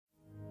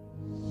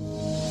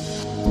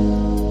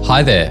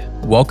Hi there,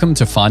 welcome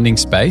to Finding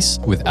Space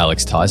with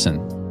Alex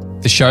Tyson,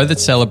 the show that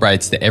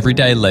celebrates the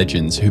everyday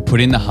legends who put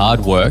in the hard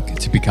work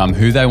to become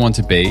who they want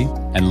to be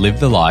and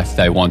live the life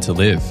they want to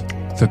live.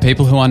 For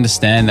people who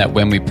understand that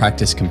when we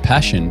practice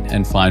compassion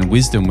and find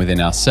wisdom within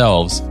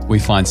ourselves, we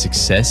find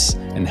success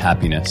and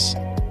happiness.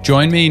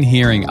 Join me in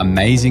hearing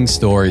amazing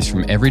stories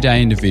from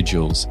everyday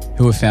individuals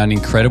who have found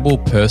incredible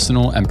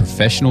personal and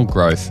professional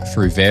growth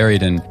through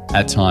varied and,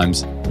 at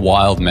times,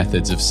 wild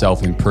methods of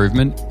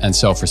self-improvement and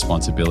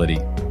self-responsibility,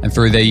 and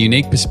through their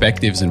unique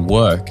perspectives and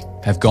work,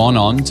 have gone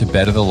on to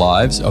better the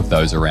lives of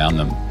those around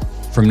them.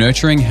 From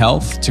nurturing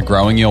health to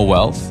growing your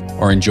wealth,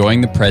 or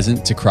enjoying the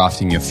present to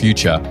crafting your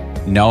future,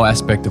 no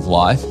aspect of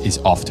life is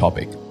off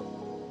topic.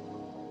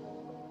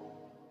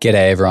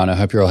 G'day everyone, I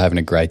hope you're all having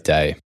a great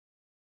day.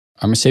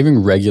 I'm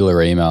receiving regular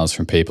emails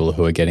from people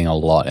who are getting a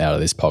lot out of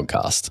this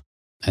podcast.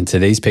 And to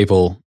these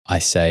people, I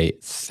say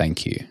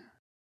thank you.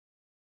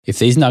 If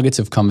these nuggets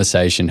of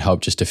conversation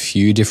help just a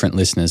few different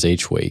listeners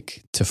each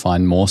week to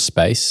find more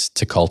space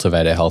to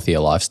cultivate a healthier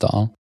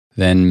lifestyle,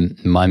 then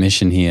my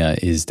mission here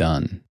is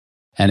done.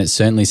 And it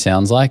certainly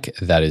sounds like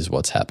that is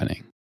what's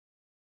happening.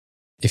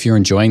 If you're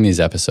enjoying these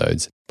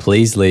episodes,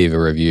 please leave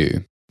a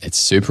review. It's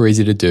super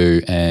easy to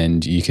do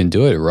and you can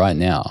do it right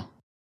now.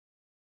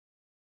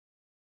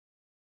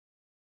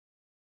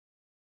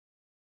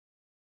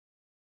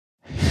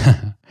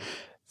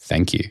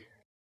 Thank you.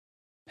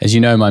 As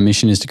you know, my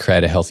mission is to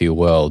create a healthier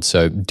world,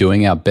 so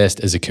doing our best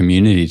as a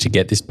community to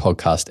get this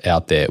podcast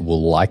out there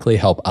will likely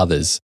help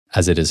others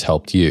as it has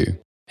helped you.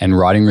 And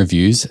writing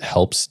reviews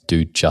helps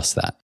do just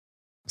that.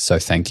 So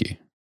thank you.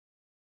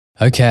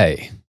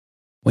 Okay,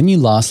 when you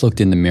last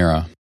looked in the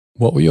mirror,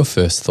 what were your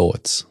first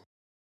thoughts?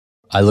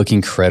 I look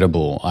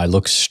incredible. I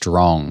look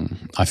strong.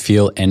 I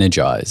feel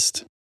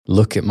energized.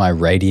 Look at my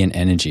radiant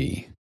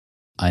energy.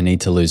 I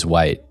need to lose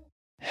weight.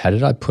 How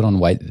did I put on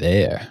weight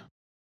there?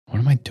 What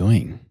am I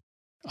doing?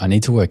 I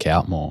need to work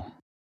out more.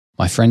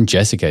 My friend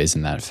Jessica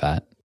isn't that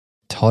fat.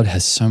 Todd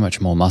has so much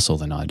more muscle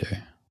than I do.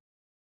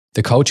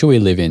 The culture we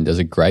live in does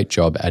a great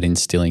job at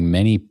instilling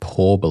many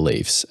poor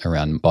beliefs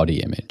around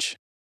body image.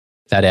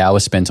 That hour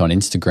spent on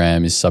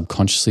Instagram is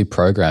subconsciously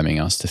programming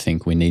us to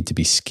think we need to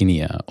be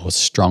skinnier or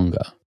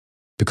stronger,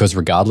 because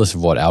regardless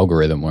of what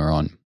algorithm we're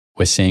on,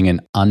 we're seeing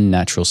an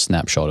unnatural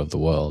snapshot of the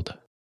world.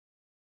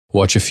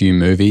 Watch a few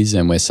movies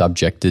and we're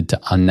subjected to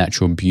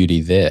unnatural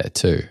beauty there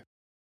too.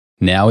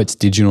 Now it's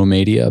digital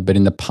media, but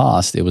in the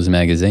past it was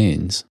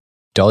magazines.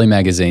 Dolly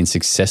magazine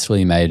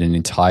successfully made an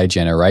entire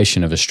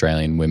generation of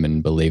Australian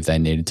women believe they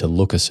needed to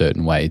look a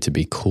certain way to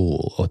be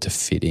cool or to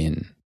fit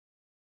in.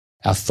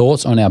 Our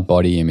thoughts on our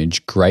body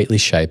image greatly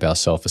shape our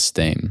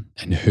self-esteem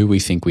and who we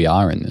think we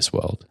are in this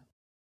world.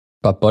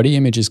 But body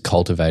image is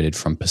cultivated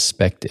from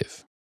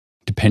perspective.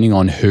 Depending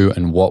on who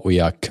and what we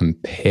are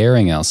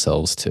comparing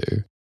ourselves to,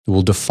 it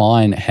will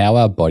define how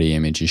our body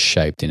image is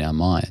shaped in our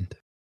mind.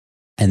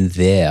 And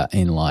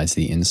therein lies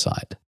the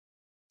insight: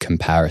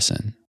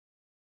 comparison.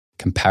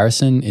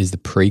 Comparison is the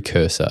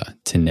precursor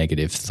to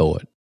negative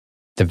thought.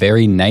 The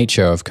very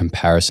nature of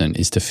comparison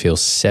is to feel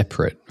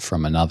separate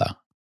from another.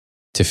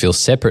 To feel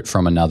separate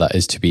from another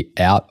is to be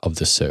out of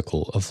the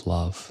circle of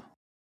love.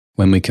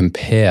 When we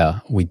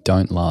compare, we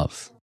don't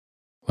love.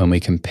 When we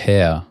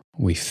compare,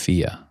 we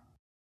fear.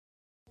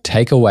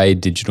 Take away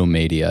digital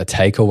media,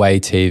 take away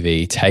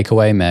TV, take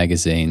away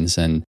magazines,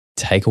 and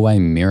take away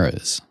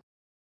mirrors.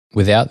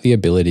 Without the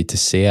ability to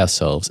see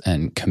ourselves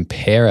and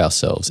compare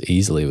ourselves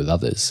easily with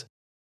others,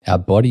 our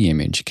body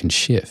image can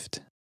shift.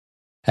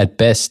 At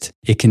best,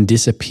 it can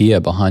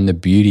disappear behind the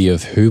beauty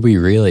of who we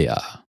really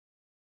are.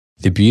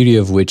 The beauty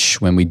of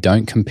which, when we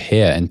don't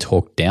compare and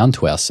talk down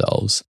to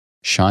ourselves,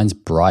 shines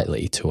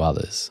brightly to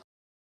others.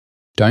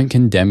 Don't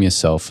condemn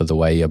yourself for the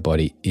way your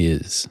body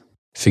is.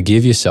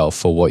 Forgive yourself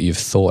for what you've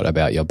thought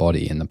about your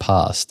body in the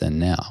past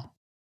and now.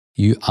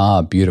 You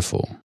are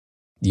beautiful.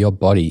 Your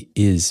body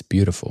is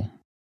beautiful.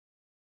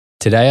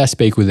 Today I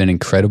speak with an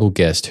incredible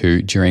guest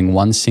who, during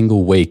one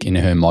single week in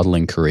her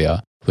modelling career,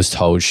 was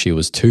told she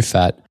was too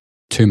fat,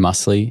 too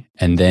muscly,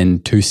 and then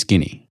too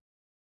skinny.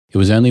 It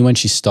was only when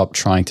she stopped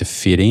trying to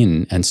fit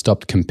in and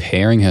stopped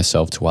comparing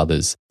herself to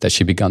others that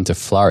she began to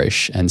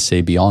flourish and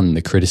see beyond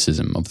the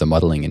criticism of the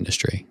modelling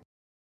industry.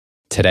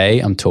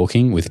 Today I'm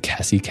talking with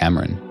Cassie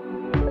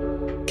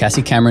Cameron.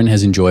 Cassie Cameron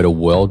has enjoyed a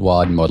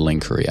worldwide modelling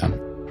career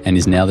and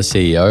is now the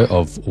CEO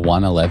of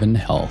 111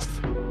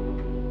 Health.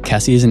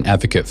 Cassie is an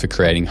advocate for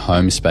creating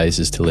home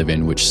spaces to live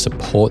in which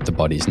support the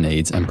body's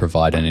needs and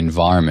provide an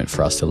environment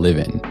for us to live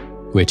in,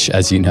 which,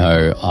 as you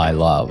know, I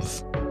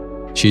love.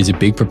 She is a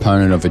big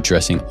proponent of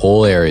addressing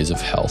all areas of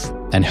health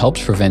and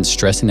helps prevent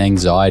stress and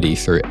anxiety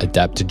through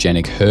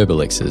adaptogenic herb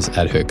elixirs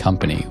at her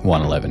company,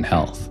 111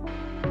 Health.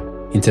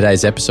 In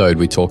today's episode,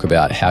 we talk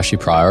about how she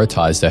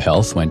prioritized her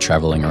health when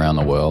traveling around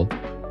the world,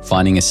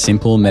 finding a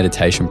simple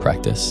meditation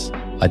practice,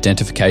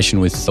 identification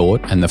with thought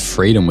and the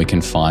freedom we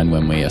can find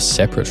when we are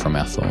separate from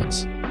our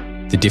thoughts,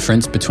 the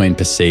difference between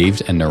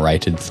perceived and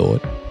narrated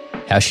thought,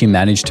 how she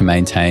managed to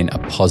maintain a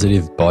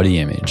positive body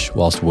image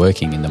whilst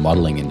working in the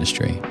modelling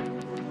industry,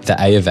 the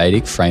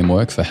Ayurvedic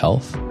framework for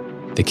health,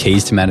 the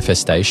keys to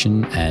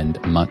manifestation,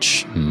 and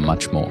much,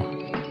 much more.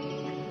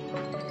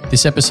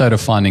 This episode of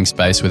Finding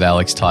Space with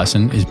Alex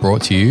Tyson is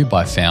brought to you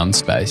by Found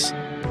Space.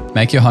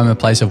 Make your home a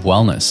place of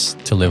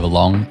wellness to live a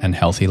long and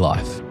healthy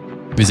life.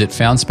 Visit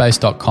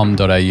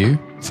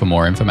foundspace.com.au for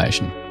more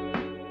information.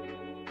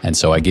 And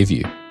so I give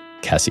you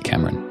Cassie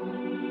Cameron.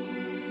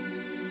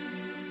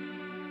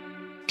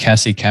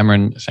 Cassie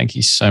Cameron, thank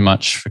you so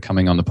much for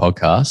coming on the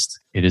podcast.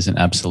 It is an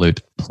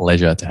absolute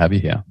pleasure to have you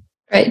here.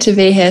 Great to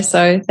be here.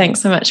 So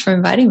thanks so much for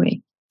inviting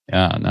me.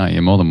 Yeah, no,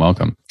 you're more than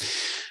welcome.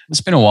 It's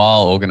been a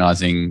while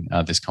organising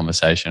this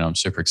conversation. I'm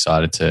super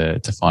excited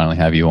to finally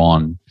have you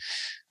on.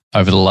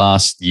 Over the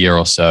last year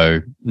or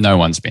so, no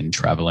one's been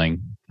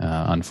travelling,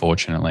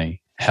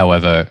 unfortunately.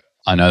 However,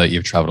 I know that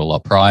you've travelled a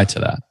lot prior to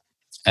that.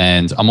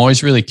 And I'm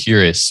always really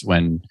curious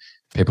when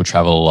people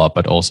travel a lot,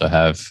 but also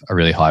have a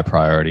really high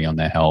priority on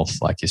their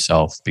health, like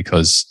yourself,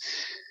 because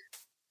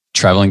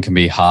traveling can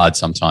be hard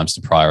sometimes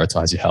to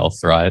prioritize your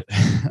health, right?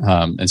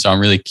 And so I'm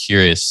really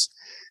curious,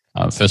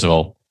 first of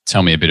all,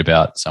 tell me a bit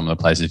about some of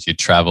the places you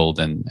traveled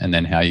and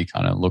then how you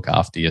kind of look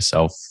after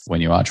yourself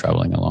when you are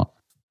traveling a lot.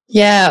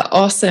 Yeah,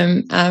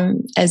 awesome.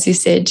 As you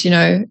said,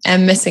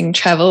 I'm missing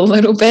travel a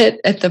little bit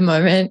at the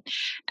moment.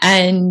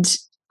 And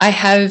I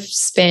have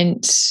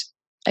spent,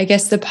 I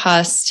guess, the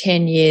past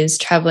 10 years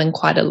traveling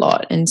quite a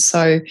lot. And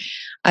so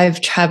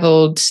I've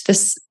traveled,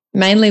 this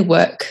mainly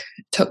work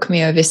took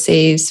me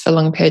overseas for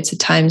long periods of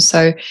time.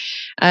 So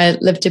I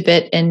lived a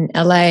bit in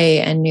LA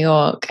and New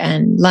York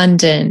and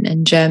London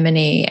and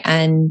Germany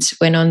and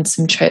went on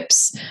some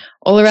trips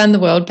all around the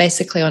world,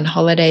 basically on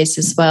holidays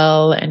as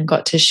well, and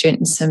got to shoot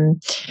in some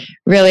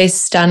really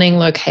stunning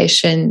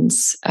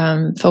locations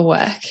for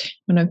work.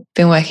 When I've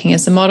been working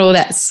as a model,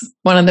 that's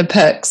one of the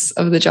perks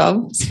of the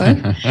job.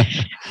 So.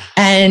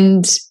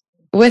 And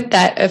with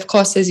that, of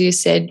course, as you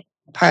said,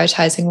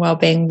 prioritizing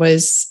well-being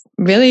was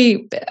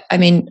really,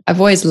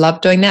 I've always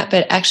loved doing that,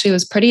 but actually it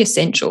was pretty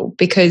essential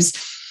because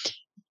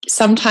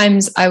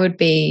sometimes I would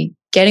be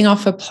getting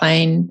off a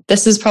plane.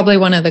 This is probably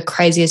one of the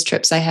craziest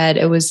trips I had.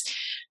 It was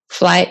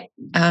flight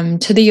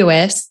to the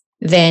US,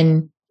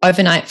 then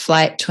overnight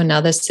flight to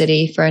another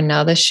city for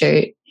another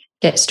shoot,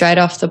 get straight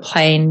off the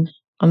plane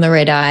on the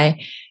red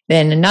eye,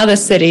 then another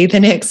city the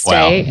next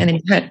day,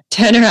 and then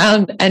turn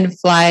around and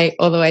fly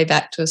all the way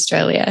back to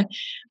Australia.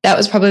 That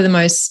was probably the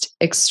most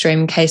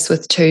extreme case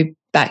with 2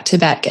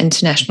 back-to-back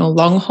international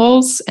long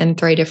hauls and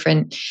 3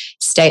 different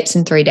states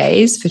in 3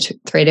 days for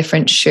 3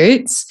 different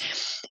shoots.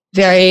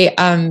 Very,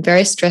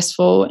 very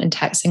stressful and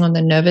taxing on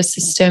the nervous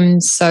system.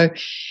 So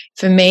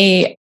for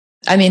me,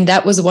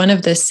 that was one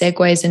of the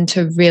segues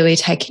into really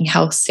taking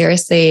health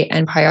seriously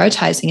and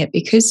prioritizing it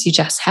because you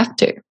just have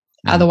to.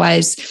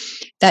 Otherwise,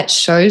 that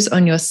shows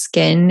on your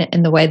skin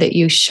and the way that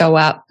you show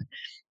up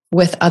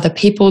with other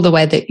people, the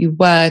way that you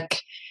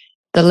work,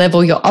 the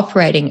level you're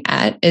operating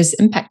at is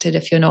impacted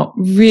if you're not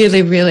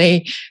really,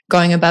 really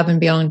going above and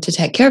beyond to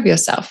take care of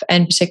yourself.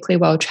 And particularly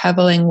while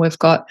traveling, we've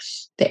got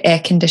the air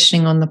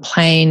conditioning on the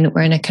plane.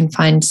 We're in a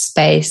confined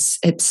space.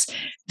 It's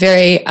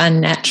very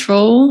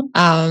unnatural.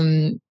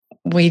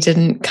 We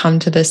didn't come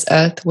to this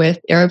earth with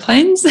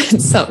airplanes.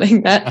 It's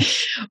something that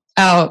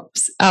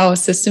our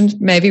systems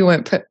maybe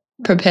weren't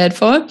prepared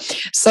for.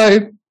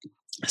 So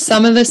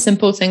some of the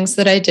simple things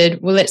that I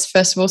did, well, let's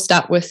first of all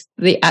start with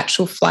the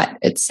actual flight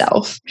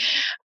itself.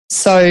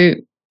 So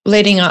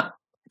leading up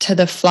to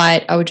the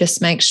flight, I would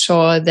just make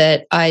sure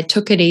that I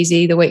took it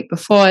easy the week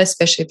before,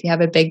 especially if you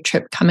have a big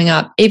trip coming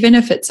up, even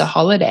if it's a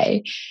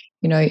holiday.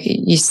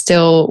 You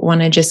still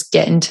want to just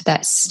get into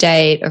that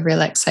state of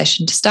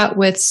relaxation to start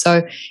with.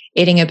 So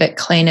eating a bit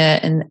cleaner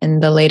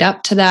in the lead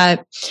up to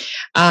that.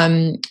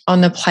 On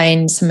the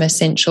plane, some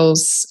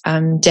essentials,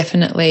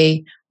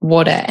 definitely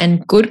water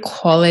and good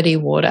quality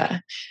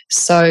water.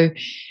 So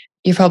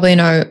you probably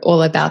know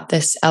all about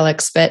this,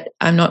 Alex, but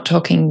I'm not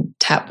talking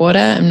tap water.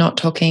 I'm not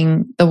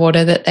talking the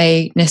water that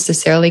they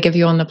necessarily give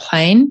you on the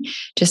plane.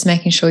 Just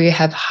making sure you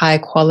have high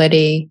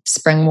quality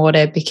spring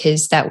water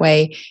because that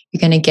way you're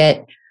going to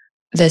get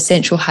the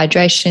essential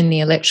hydration,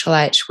 the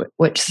electrolytes,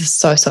 which is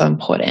so, so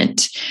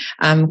important.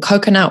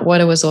 Coconut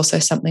water was also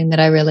something that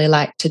I really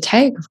like to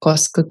take. Of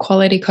course, good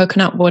quality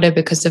coconut water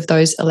because of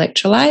those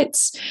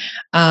electrolytes.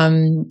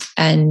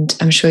 And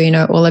I'm sure you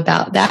know all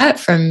about that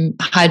from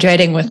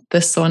hydrating with the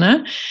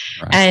sauna.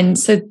 Right. And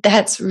so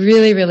that's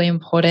really, really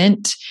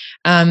important.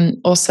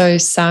 Also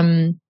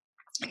some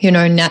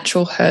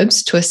natural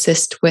herbs to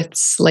assist with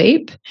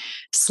sleep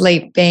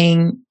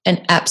being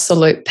an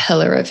absolute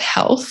pillar of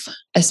health,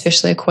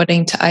 especially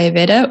according to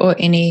Ayurveda or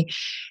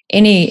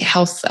any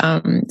health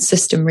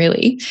system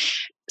really.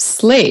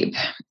 Sleep,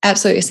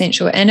 absolutely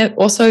essential. And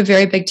also a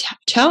very big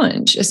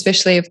challenge,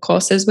 especially, of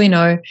course, as we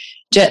know,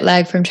 jet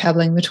lag from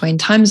traveling between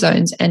time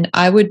zones. And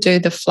I would do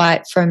the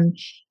flight from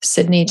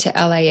Sydney to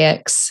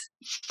LAX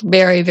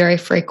very, very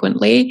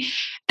frequently.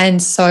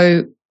 And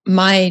so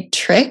my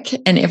trick,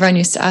 and everyone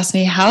used to ask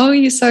me, how are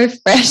you so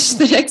fresh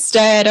the next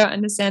day? I don't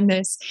understand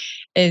this,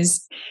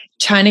 is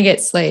trying to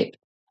get sleep.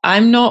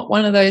 I'm not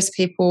one of those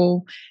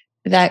people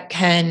that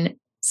can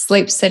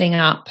sleep sitting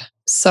up.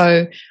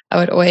 So I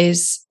would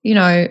always,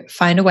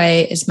 find a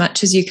way as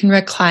much as you can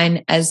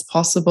recline as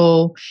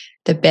possible,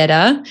 the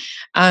better.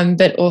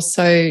 But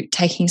also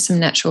taking some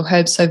natural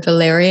herbs. So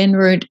valerian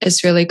root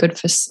is really good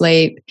for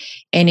sleep.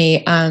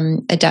 Any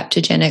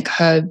adaptogenic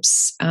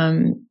herbs,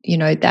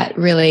 that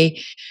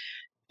really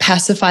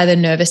pacify the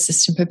nervous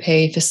system,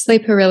 prepare you for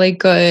sleep are really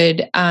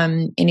good.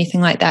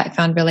 Anything like that I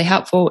found really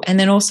helpful. And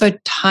then also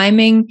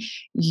timing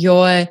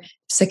your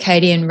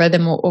circadian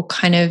rhythm or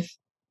kind of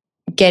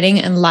getting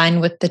in line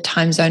with the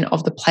time zone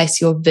of the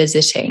place you're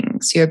visiting.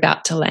 So you're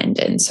about to land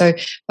in. So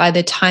by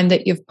the time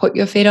that you've put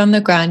your feet on the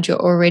ground, you're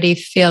already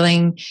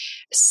feeling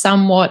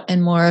somewhat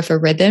in more of a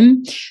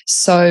rhythm.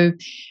 So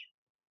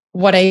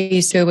what I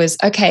used to do was,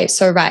 okay,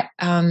 so right,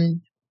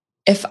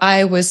 if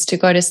I was to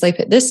go to sleep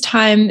at this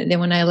time, then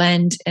when I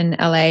land in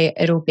LA,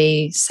 it'll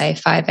be, say,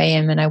 5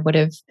 a.m. and I would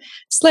have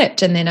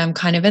slept. And then I'm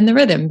kind of in the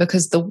rhythm,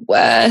 because the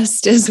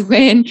worst is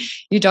when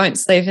you don't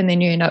sleep and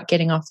then you end up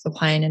getting off the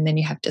plane and then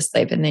you have to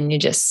sleep and then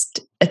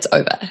it's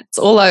over. It's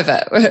all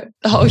over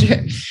the whole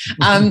trip.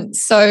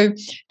 So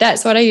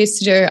that's what I used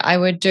to do. I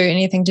would do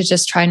anything to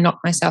just try and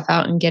knock myself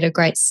out and get a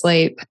great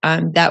sleep.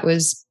 That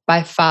was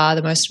by far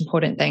the most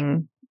important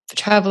thing for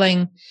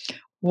traveling.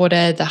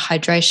 Water, the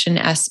hydration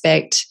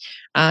aspect,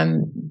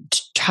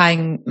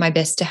 trying my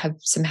best to have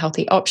some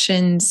healthy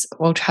options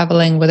while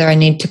traveling, whether I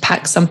need to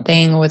pack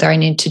something or whether I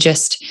need to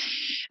just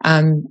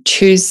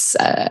choose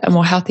a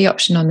more healthy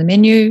option on the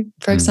menu,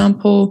 for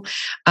example,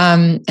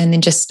 and then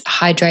just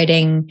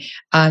hydrating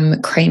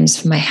creams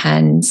for my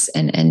hands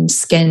and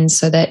skin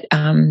so that,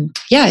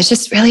 it's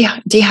just really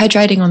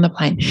dehydrating on the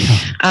plane.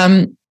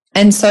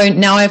 And so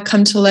now I've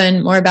come to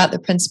learn more about the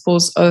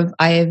principles of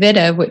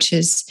Ayurveda, which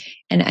is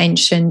an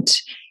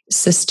ancient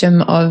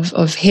system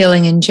of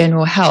healing and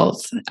general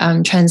health,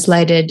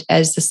 translated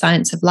as the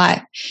science of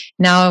life.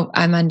 Now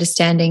I'm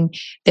understanding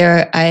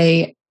there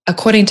are,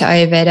 according to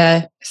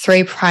Ayurveda,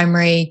 3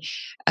 primary,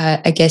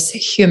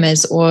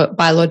 humours or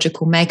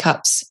biological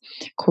makeups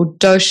called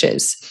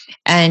doshas.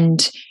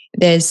 And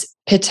there's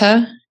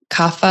Pitta,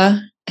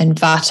 Kapha, and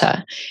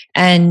Vata.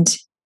 And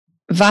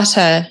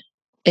Vata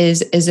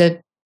is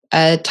a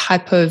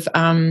type of,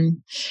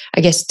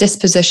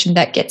 disposition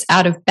that gets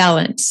out of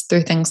balance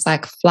through things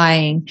like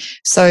flying.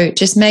 So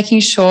just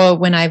making sure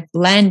when I've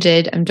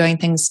landed, I'm doing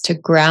things to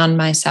ground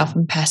myself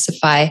and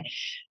pacify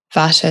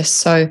Vata.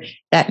 So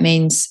that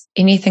means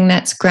anything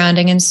that's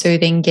grounding and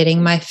soothing,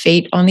 getting my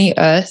feet on the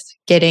earth,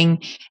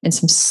 getting in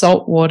some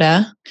salt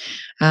water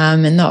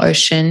in the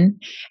ocean,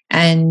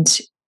 and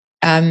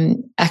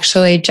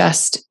actually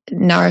just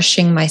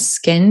nourishing my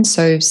skin.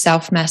 So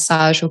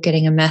self-massage or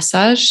getting a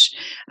massage,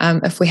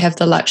 if we have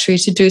the luxury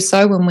to do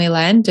so when we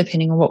land,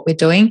 depending on what we're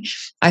doing,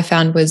 I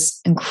found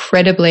was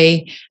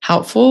incredibly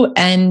helpful.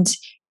 And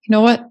you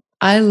know what?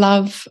 I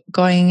love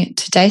going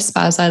to day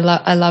spas. I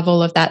love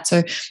all of that.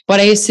 So what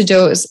I used to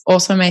do is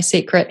also my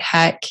secret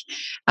hack.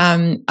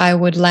 I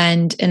would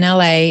land in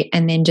LA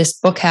and then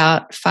just book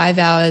out 5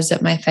 hours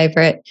at my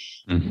favorite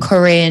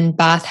Korean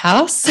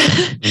bathhouse.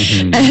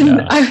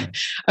 I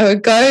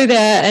would go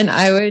there and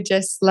I would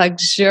just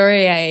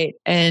luxuriate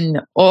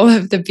in all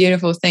of the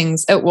beautiful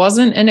things. It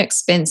wasn't an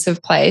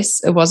expensive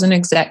place. It wasn't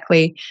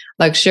exactly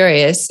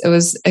luxurious. It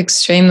was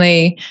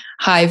extremely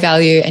high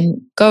value.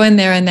 And go in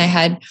there and they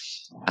had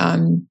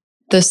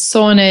the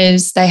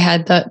saunas, they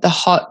had the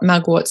hot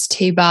mugworts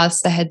tea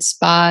baths, they had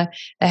spa,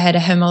 they had a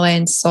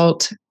Himalayan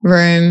salt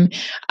room,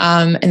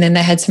 and then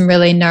they had some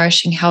really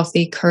nourishing,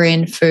 healthy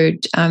Korean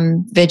food,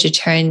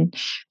 vegetarian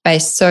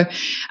based. So,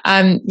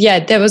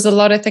 there was a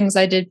lot of things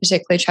I did,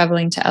 particularly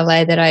traveling to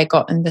LA, that I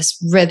got in this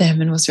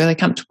rhythm and was really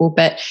comfortable.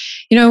 But,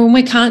 when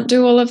we can't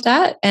do all of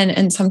that,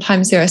 and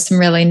sometimes there are some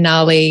really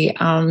gnarly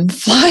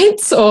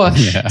flights or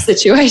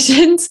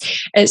situations,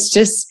 it's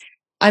just,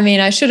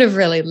 I should have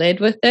really led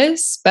with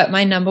this, but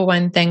my number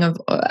one thing of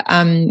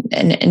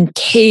and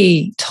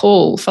key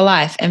tool for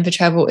life and for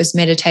travel is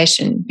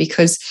meditation,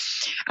 because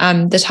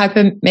the type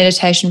of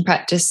meditation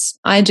practice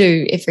I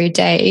do every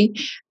day,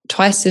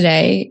 twice a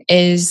day,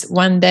 is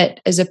one that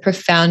is a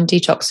profound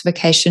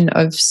detoxification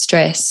of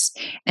stress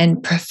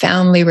and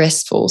profoundly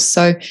restful.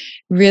 So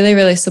really,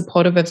 really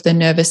supportive of the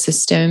nervous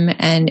system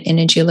and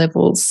energy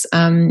levels,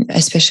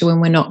 especially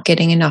when we're not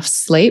getting enough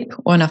sleep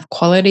or enough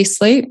quality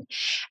sleep.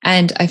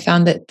 And I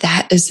found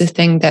that is the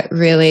thing that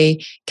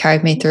really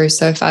carried me through.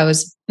 So if I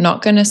was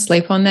not going to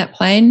sleep on that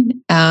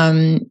plane,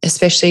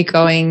 especially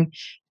going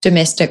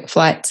domestic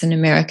flights in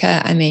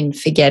America,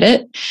 forget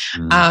it.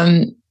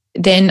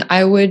 Then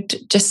I would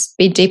just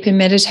be deep in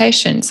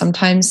meditation,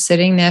 sometimes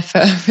sitting there for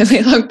a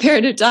really long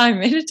period of time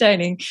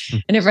meditating,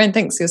 and everyone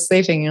thinks you're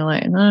sleeping. You're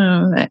like, no,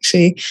 I'm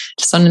actually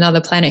just on another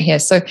planet here.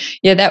 So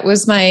that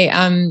was my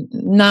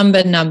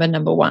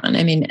number one,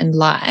 in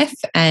life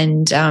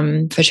and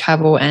for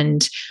travel.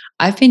 And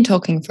I've been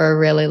talking for a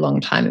really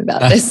long time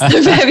about this. So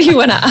maybe you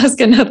want to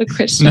ask another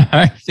question.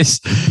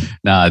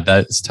 No,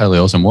 that's totally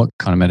awesome. What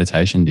kind of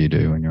meditation do you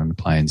do when you're on the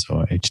planes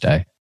or each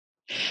day?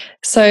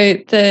 So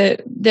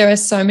there are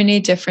so many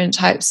different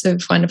types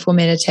of wonderful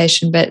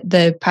meditation, but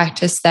the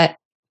practice that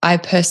I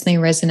personally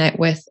resonate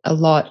with a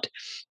lot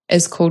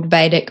is called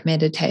Vedic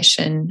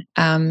meditation,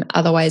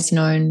 otherwise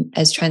known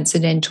as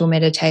transcendental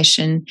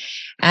meditation.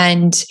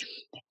 And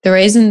the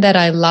reason that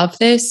I love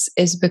this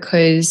is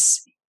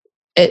because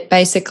it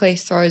basically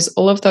throws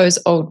all of those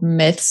old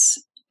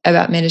myths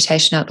about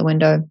meditation out the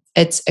window.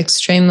 It's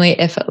extremely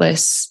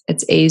effortless,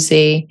 it's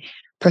easy,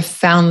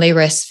 profoundly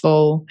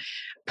restful,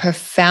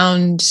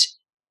 profound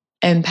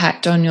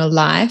impact on your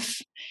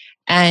life.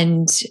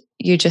 And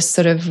you just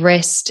sort of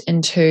rest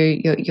into,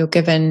 you're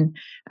given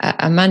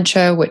a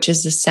mantra, which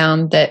is a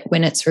sound that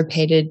when it's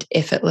repeated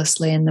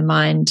effortlessly in the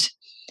mind,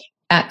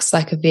 acts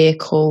like a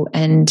vehicle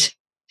and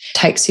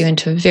takes you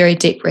into a very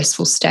deep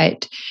restful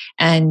state.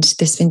 And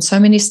there's been so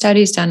many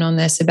studies done on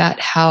this about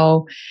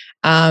how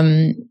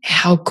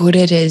good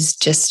it is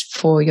just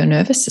for your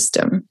nervous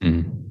system.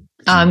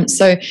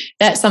 So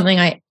that's something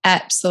I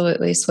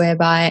absolutely swear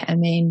by. I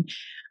mean,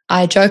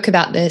 I joke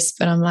about this,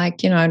 but I'm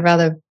like, I'd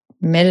rather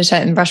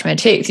meditate and brush my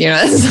teeth,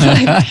 it's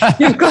like,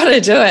 you've got to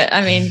do it.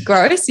 I mean,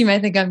 gross, you may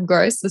think I'm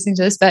gross listening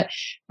to this, but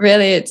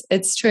really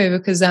it's true,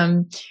 because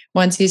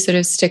once you sort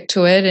of stick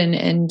to it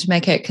and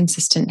make it a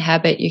consistent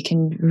habit, you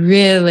can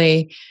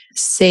really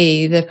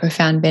see the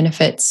profound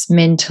benefits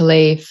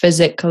mentally,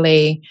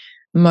 physically,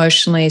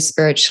 emotionally,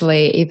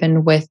 spiritually,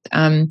 even with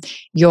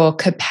your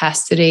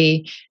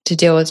capacity to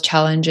deal with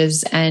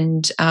challenges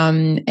and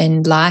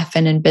in life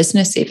and in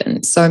business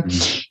even. So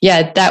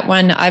yeah, that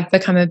one, I've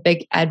become a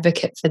big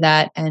advocate for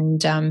that,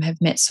 and have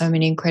met so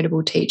many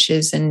incredible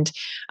teachers, and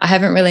I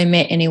haven't really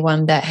met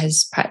anyone that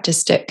has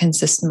practiced it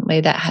consistently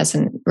that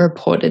hasn't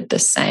reported the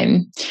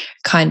same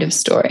kind of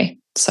story.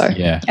 So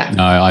yeah.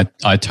 No,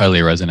 I totally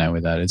resonate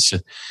with that. It's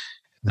just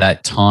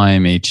that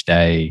time each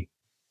day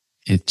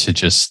to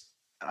just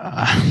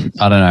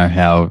I don't know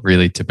how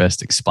really to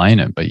best explain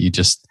it, but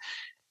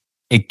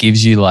it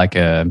gives you like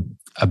a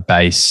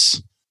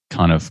base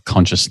kind of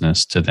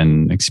consciousness to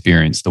then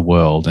experience the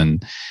world,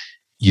 and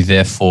you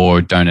therefore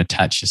don't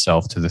attach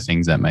yourself to the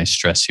things that may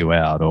stress you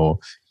out, or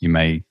you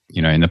may,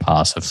 in the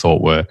past have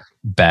thought were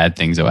bad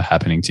things that were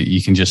happening to you.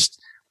 You can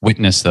just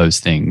witness those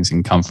things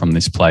and come from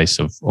this place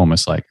of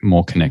almost like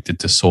more connected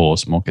to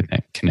source, more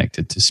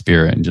connected to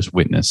spirit, and just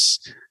witness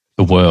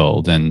the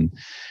world. And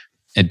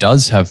it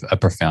does have a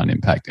profound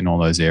impact in all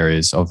those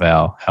areas of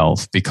our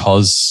health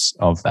because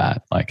of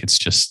that. Like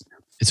it's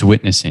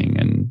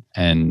witnessing,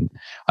 and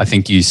I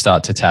think you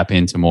start to tap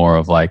into more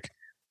of like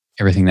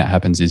everything that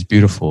happens is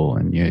beautiful,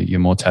 and you're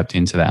more tapped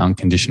into that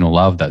unconditional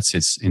love that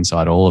sits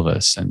inside all of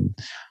us, and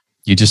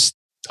you just,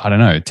 I don't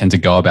know, tend to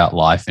go about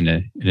life in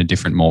a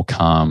different, more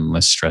calm,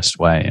 less stressed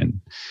way.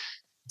 And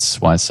that's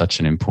why it's such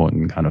an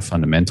important kind of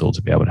fundamental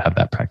to be able to have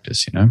that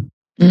practice,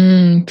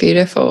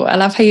 Beautiful. I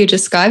love how you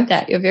describe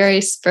that. You're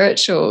very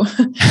spiritual.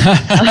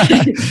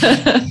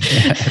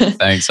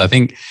 Thanks. I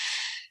think,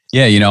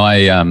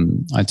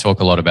 I talk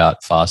a lot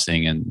about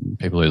fasting, and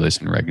people who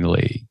listen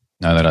regularly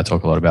know that I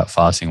talk a lot about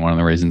fasting. One of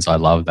the reasons I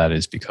love that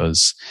is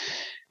because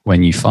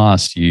when you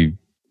fast, you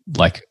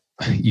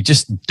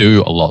just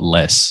do a lot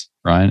less,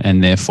 right?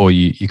 And therefore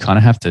you kind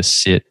of have to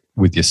sit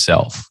with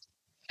yourself,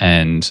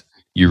 and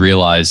you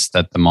realize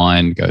that the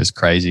mind goes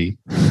crazy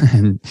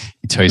and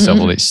you tell yourself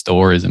all these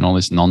stories and all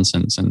this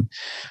nonsense. And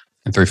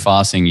through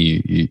fasting,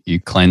 you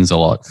cleanse a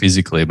lot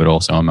physically, but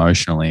also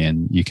emotionally.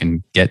 And you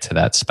can get to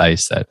that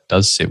space that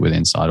does sit within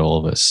inside all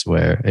of us,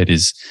 where it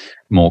is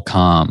more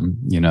calm.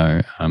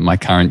 My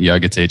current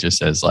yoga teacher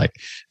says,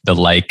 like, the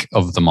lake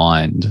of the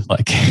mind,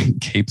 like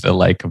keep the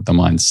lake of the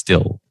mind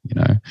still,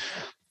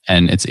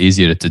 and it's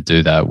easier to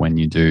do that when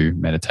you do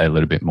meditate a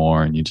little bit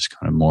more and you're just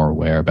kind of more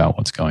aware about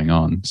what's going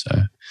on. So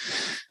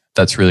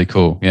that's really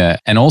cool. Yeah.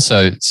 And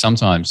also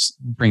sometimes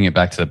bring it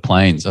back to the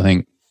planes. I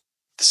think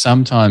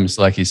sometimes,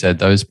 like you said,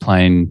 those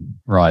plane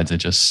rides are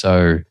just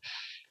so,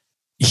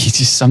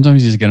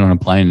 sometimes you just get on a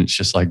plane and it's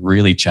just like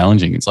really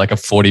challenging. It's like a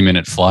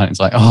 40-minute flight.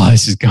 It's like, oh,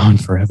 this is going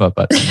forever.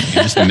 But you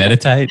just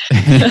meditate.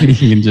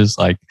 You can just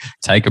like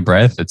take a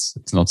breath. It's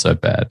not so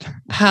bad.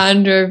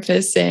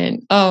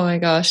 100%. Oh my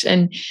gosh.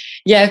 And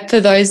yeah,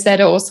 for those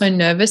that are also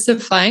nervous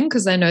of flying,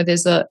 because I know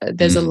there's a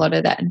lot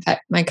of that. In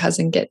fact, my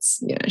cousin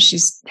gets, she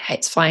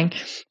hates flying.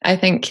 I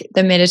think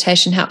the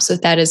meditation helps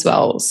with that as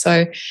well.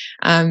 So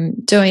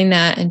doing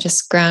that and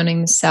just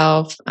grounding the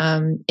self,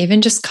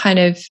 even just kind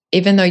of,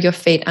 even though your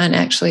feet aren't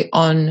actually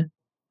on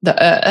the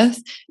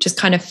earth, just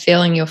kind of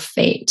feeling your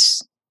feet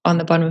on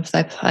the bottom of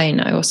the plane,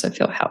 I also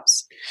feel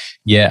helps.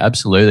 Yeah,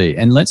 absolutely.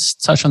 And let's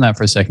touch on that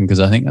for a second, because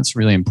I think that's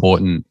really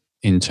important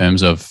in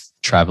terms of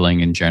traveling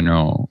in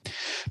general,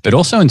 but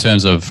also in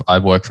terms of, I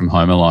work from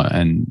home a lot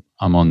and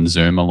I'm on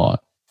Zoom a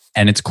lot,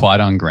 and it's quite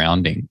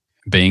ungrounding.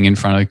 Being in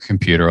front of a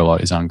computer a lot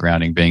is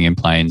ungrounding. Being in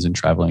planes and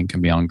traveling can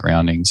be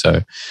ungrounding.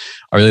 So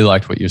I really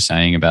liked what you're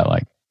saying about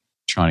like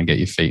trying to get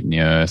your feet in the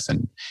earth,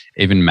 and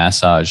even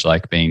massage,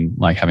 like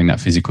having that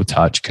physical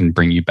touch can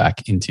bring you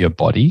back into your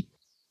body.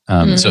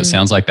 So it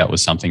sounds like that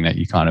was something that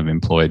you kind of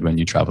employed when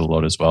you travel a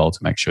lot as well,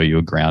 to make sure you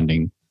were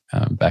grounding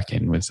back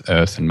in with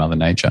earth and Mother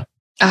Nature.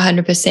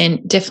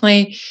 100%.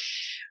 Definitely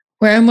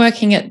where I'm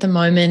working at the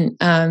moment,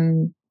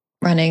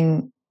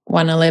 running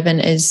 111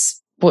 is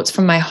what's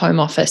from my home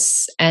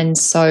office. And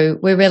so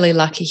we're really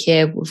lucky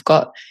here. We've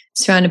got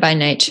surrounded by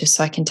nature,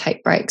 so I can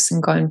take breaks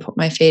and go and put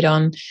my feet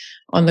on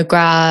the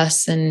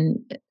grass and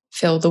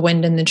feel the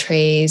wind in the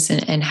trees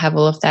and have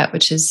all of that,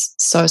 which is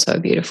so, so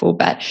beautiful.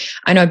 But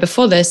I know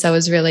before this, I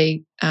was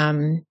really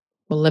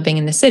living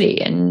in the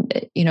city. And,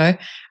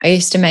 I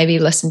used to maybe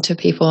listen to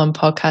people on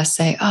podcasts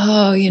say,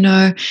 oh,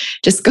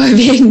 just go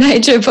be in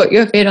nature, put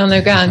your feet on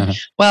the ground.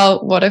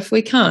 Well, what if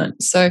we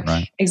can't? So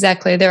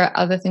Exactly. There are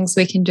other things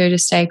we can do to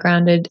stay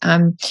grounded.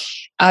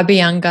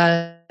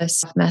 Abhyanga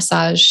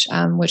massage,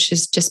 which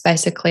is just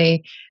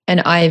basically an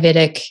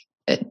Ayurvedic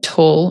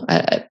tool,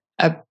 a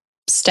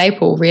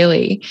staple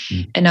really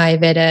in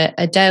Ayurveda,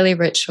 a daily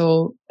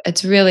ritual.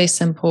 It's really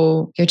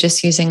simple. You're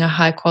just using a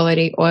high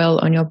quality oil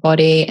on your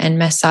body and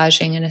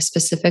massaging in a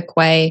specific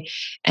way.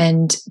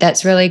 And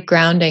that's really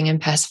grounding and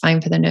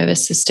pacifying for the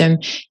nervous system.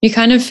 You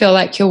kind of feel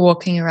like you're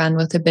walking around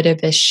with a bit of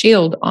a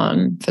shield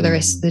on for the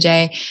rest of the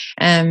day.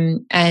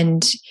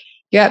 And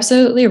you're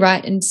absolutely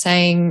right in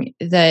saying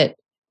that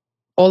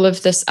all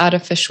of this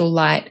artificial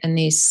light and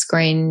these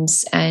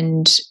screens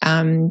and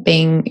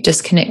being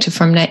disconnected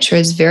from nature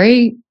is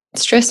very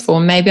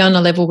stressful, maybe on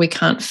a level we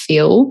can't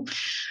feel.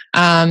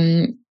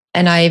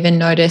 And I even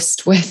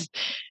noticed with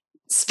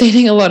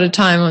spending a lot of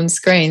time on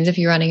screens, if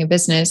you're running a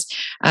business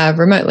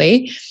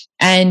remotely,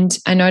 and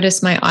I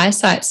noticed my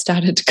eyesight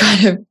started to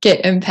kind of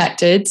get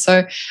impacted.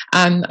 So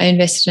I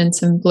invested in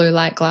some blue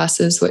light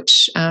glasses,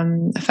 which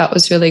I felt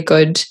was really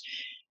good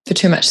for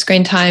too much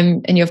screen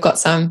time, and you've got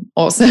some,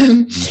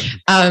 awesome.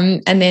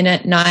 And then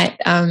at night,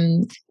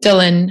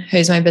 Dylan,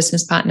 who's my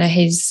business partner,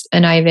 he's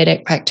an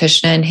Ayurvedic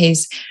practitioner, and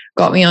he's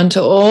got me onto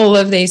all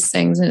of these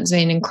things, and it's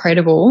been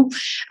incredible,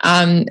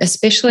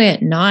 especially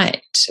at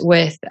night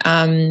with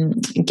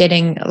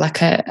getting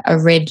like a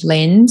red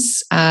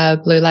lens,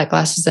 blue light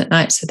glasses at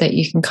night, so that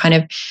you can kind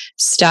of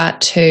start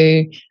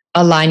to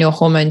align your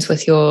hormones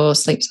with your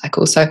sleep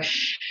cycle. So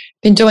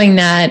been doing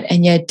that,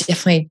 and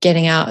definitely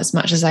getting out as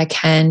much as I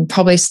can.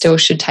 Probably still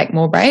should take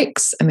more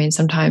breaks. I mean,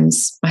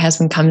 sometimes my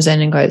husband comes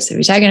in and goes, "Have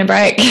you taken a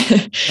break?"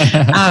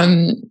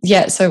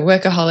 So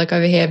workaholic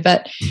over here.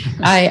 But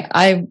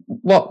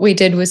what we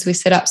did was we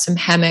set up some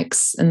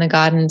hammocks in the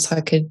garden so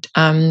I could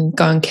go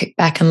and kick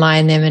back and lie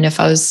in them. And if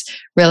I was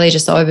really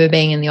just over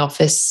being in the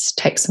office,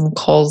 take some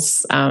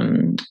calls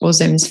or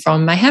Zooms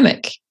from my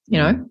hammock,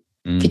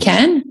 If you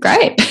can,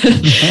 great.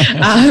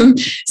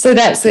 So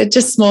that's it,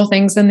 just small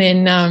things. And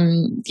then,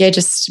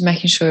 just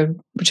making sure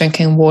we're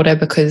drinking water,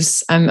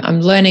 because I'm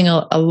learning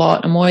a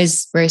lot. I'm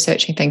always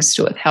researching things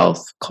to do with health,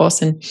 of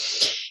course. And,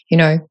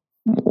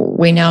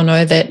 we now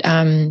know that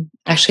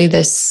actually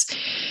this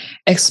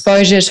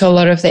exposure to a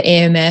lot of the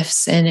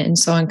EMFs and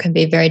so on can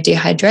be very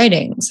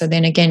dehydrating. So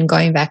then again,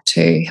 going back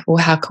to, well,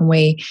 how can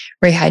we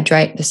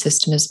rehydrate the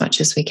system as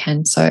much as we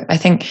can? So I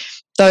think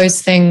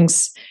those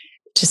things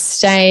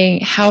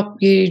help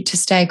you to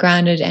stay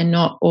grounded and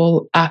not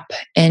all up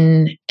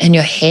in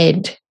your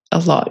head a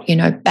lot,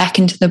 back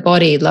into the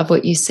body. Love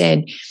what you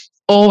said.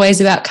 Always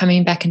about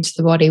coming back into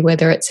the body,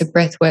 whether it's a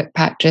breathwork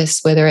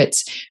practice, whether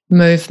it's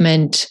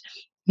movement,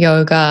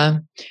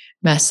 yoga,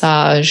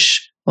 massage,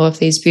 all of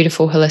these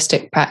beautiful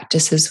holistic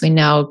practices we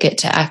now get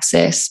to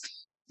access.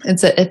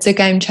 It's a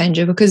game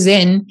changer, because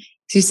then,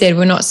 as you said,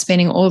 we're not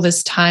spending all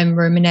this time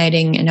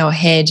ruminating in our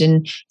head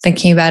and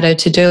thinking about a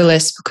to-do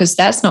list, because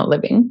that's not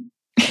living.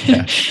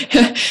 Yeah.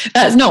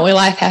 That's not where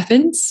life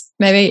happens.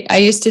 Maybe I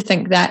used to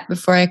think that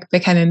before I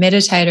became a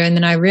meditator, and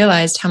then I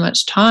realized how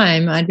much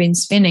time I'd been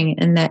spending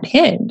in that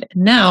head.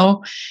 And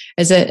now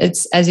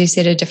it's, as you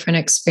said, a different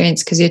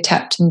experience, because you're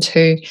tapped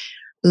into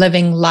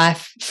living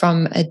life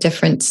from a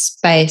different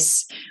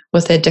space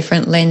with a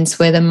different lens,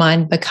 where the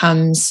mind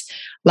becomes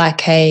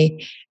like a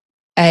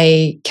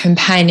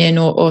companion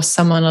or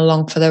someone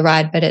along for the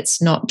ride, but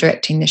it's not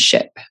directing the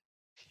ship.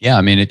 Yeah,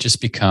 I mean, it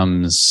just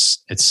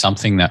becomes, it's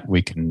something that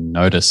we can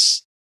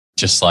notice,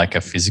 just like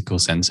a physical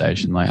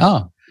sensation, like,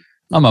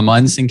 my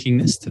mind's thinking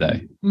this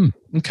today.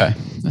 Okay,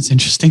 that's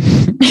interesting.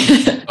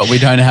 But we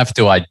don't have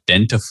to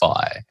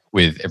identify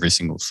with every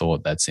single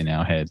thought that's in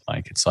our head.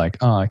 Like, it's like,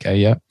 oh, okay,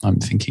 yeah,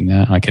 I'm thinking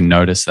that. I can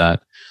notice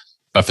that.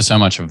 But for so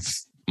much of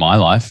my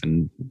life,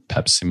 and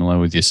perhaps similar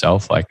with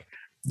yourself, like,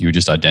 you were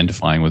just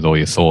identifying with all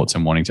your thoughts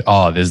and wanting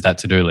to, there's that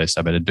to-do list.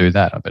 I better do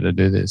that. I better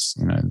do this,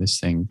 this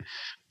thing.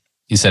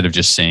 Instead of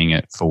just seeing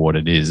it for what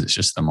it is, it's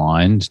just the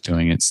mind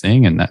doing its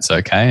thing, and that's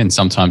okay. And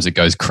sometimes it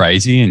goes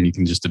crazy and you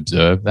can just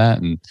observe that,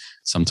 and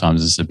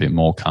sometimes it's a bit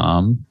more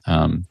calm.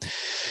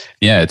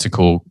 It's a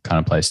cool kind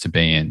of place to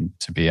be in,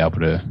 to be able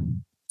to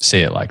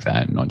see it like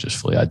that and not just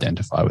fully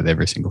identify with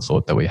every single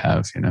thought that we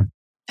have,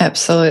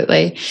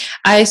 Absolutely.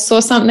 I saw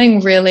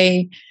something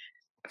really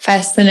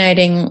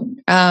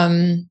fascinating.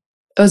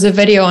 It was a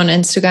video on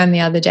Instagram the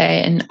other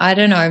day, and I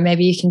don't know,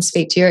 maybe you can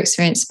speak to your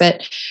experience,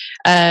 but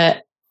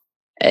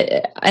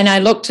and I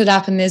looked it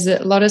up, and there's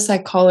a lot of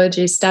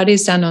psychology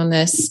studies done on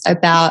this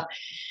about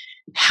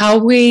how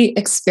we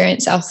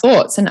experience our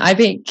thoughts. And I'd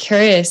be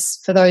curious,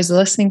 for those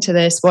listening to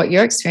this, what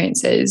your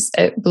experience is.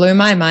 It blew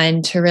my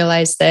mind to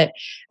realize that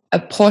a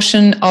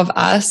portion of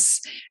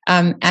us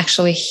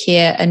actually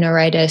hear a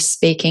narrator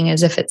speaking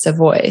as if it's a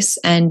voice,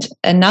 and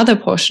another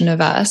portion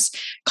of us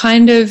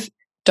kind of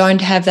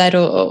don't have that,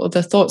 or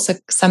the thoughts are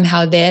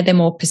somehow there. They're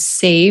more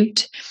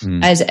perceived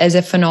as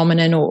a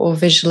phenomenon, or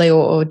visually,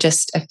 or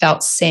just a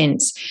felt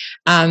sense.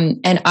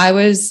 And I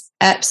was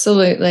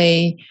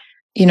absolutely,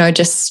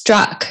 just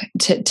struck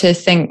to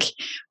think,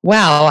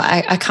 wow,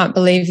 I can't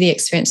believe the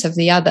experience of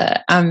the other.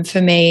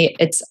 For me,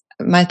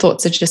 my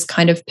thoughts are just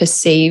kind of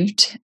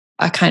perceived.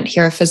 I can't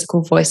hear a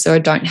physical voice, or I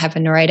don't have a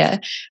narrator.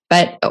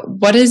 But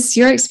what is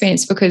your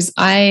experience? Because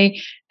I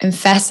am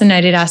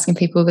fascinated asking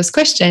people this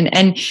question,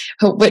 and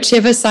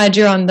whichever side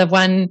you're on, the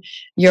one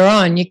you're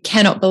on, you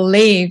cannot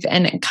believe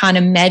and can't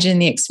imagine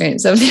the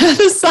experience of the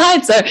other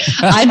side. So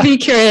I'd be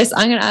curious.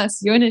 I'm going to ask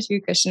you an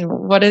interview question.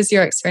 What is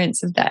your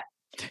experience of that?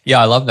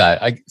 Yeah, I love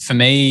that. For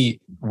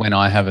me, when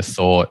I have a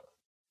thought,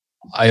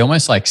 I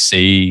almost like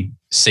see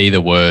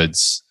the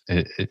words.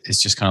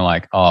 It's just kind of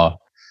like, oh,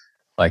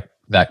 like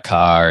that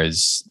car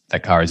is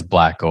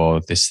black,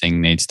 or this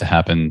thing needs to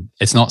happen.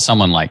 It's not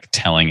someone like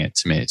telling it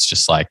to me. It's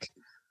just like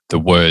the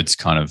words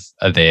kind of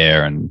are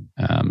there, and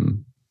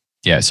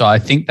so I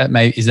think that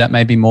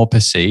maybe more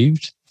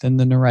perceived than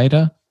the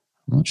narrator.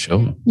 I'm not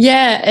sure.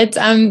 Yeah, it's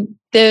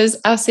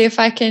I'll see if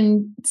I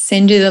can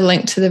send you the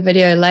link to the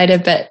video later,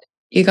 but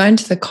you go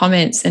into the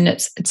comments and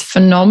it's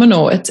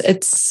phenomenal.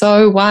 It's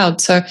so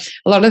wild. So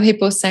a lot of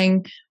people are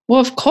saying,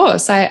 well, of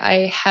course,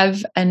 I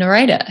have a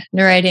narrator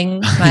narrating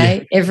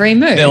my every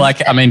move. They're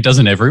like, I mean,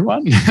 doesn't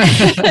everyone?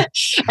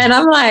 And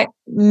I'm like,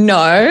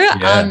 no.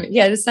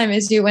 Yeah. The same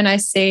as you. When I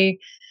see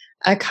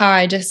a car,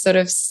 I just sort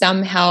of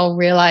somehow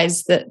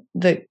realize that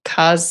the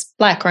car's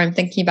black, or I'm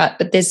thinking about,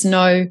 but there's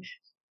no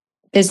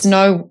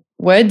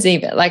words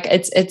even. Like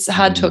it's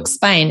hard to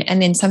explain.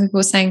 And then some people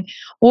are saying,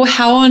 well,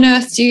 how on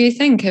earth do you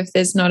think if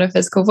there's not a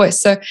physical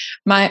voice? So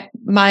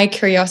my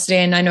curiosity,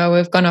 and I know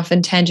we've gone off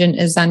in tangent,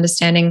 is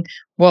understanding,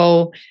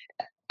 well,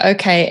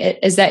 okay,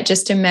 is that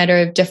just a matter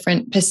of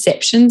different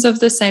perceptions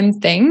of the same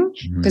thing?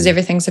 Because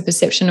everything's a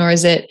perception, or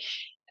is it?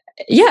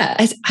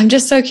 Yeah, I'm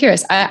just so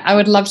curious. I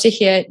would love to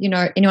hear,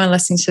 anyone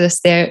listening to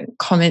this, their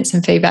comments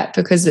and feedback,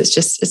 because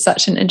it's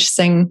such an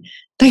interesting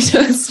thing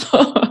to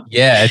explore.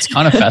 Yeah, it's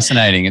kind of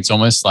fascinating. It's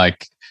almost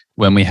like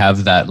when we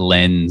have that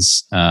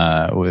lens,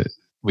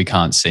 we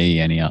can't see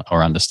any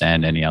or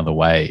understand any other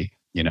way,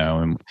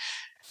 and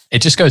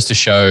it just goes to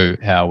show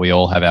how we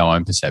all have our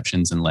own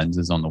perceptions and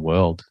lenses on the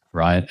world,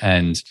 right?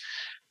 And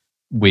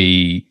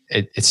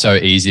it's so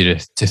easy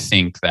to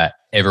think that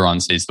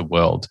everyone sees the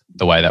world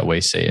the way that we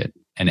see it,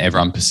 and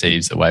everyone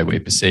perceives the way we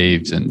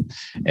perceive, and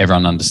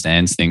everyone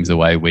understands things the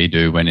way we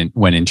do,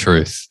 when in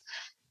truth,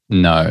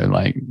 no,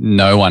 like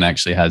no one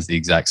actually has the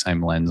exact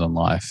same lens on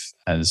life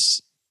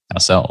as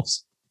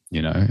ourselves.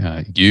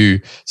 You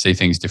see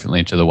things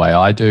differently to the way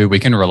I do. We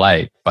can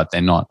relate, but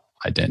they're not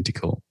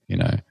identical.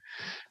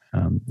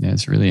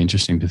 It's really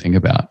interesting to think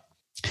about.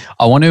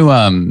 I want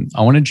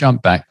to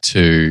jump back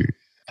to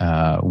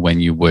when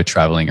you were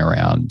traveling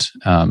around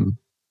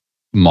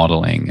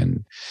modeling,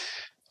 and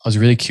I was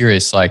really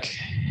curious. Like,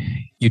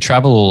 you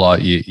travel a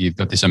lot. You've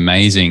got this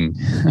amazing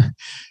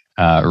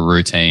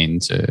routine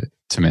to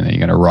me that you're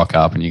going to rock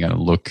up and you're going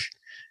to look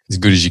as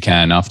good as you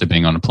can after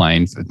being on a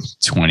plane for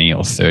 20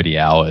 or 30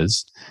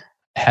 hours.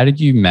 How did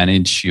you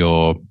manage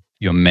your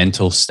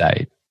mental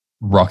state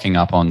rocking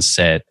up on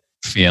set,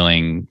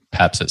 feeling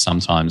perhaps at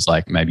sometimes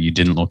like maybe you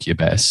didn't look your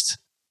best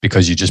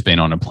because you've just been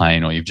on a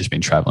plane, or you've just been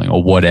traveling,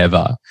 or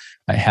whatever?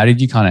 Like, how did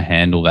you kind of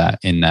handle that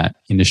in that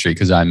industry?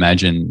 Because I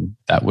imagine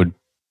that would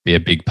be a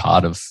big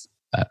part of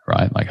that,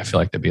 right? Like, I feel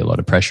like there'd be a lot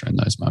of pressure in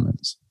those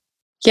moments.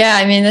 Yeah,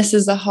 I mean, this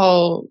is a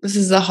whole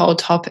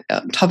topic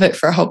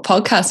for a whole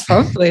podcast,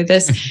 probably.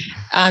 This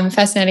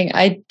fascinating.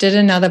 I did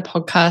another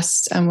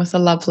podcast with a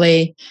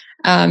lovely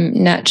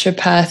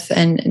naturopath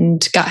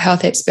and gut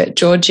health expert,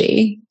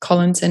 Georgie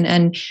Collinson,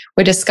 and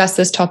we discussed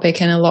this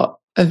topic in a lot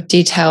of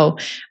detail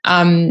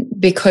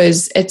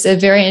because it's a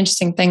very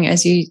interesting thing,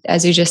 as you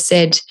just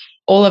said.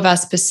 All of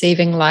us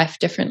perceiving life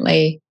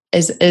differently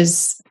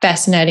is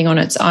fascinating on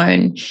its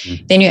own.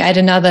 Then you add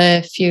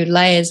another few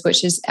layers,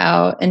 which is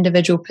our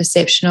individual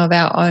perception of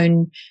our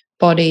own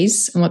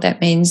bodies and what that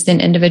means,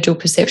 then individual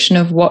perception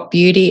of what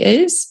beauty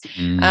is.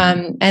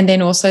 And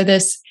then also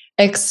this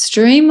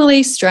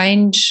extremely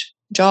strange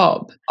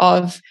job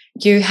of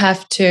you're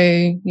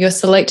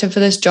selected for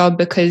this job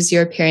because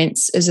your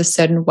appearance is a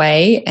certain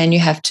way and you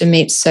have to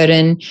meet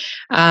certain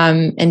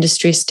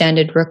industry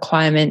standard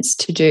requirements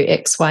to do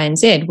X, Y, and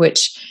Z,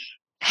 which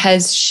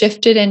has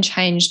shifted and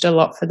changed a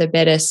lot for the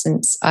better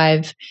since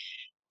I've,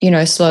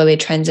 slowly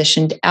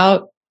transitioned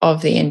out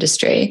of the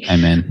industry.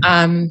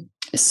 Amen.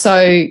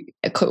 So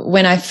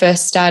when I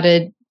first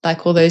started,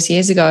 like all those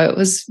years ago, it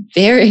was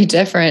very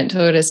different to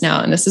what it is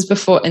now. And this is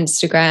before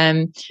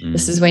Instagram.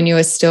 This is when you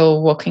were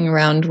still walking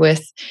around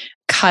with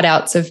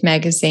cutouts of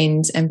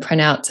magazines and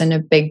printouts and a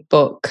big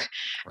book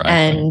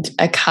and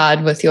a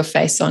card with your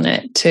face on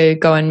it to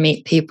go and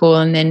meet people.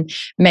 And then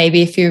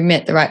maybe if you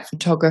met the right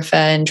photographer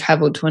and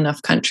traveled to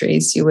enough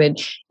countries, you would,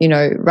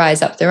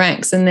 rise up the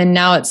ranks. And then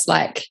now it's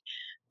like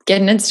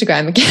get an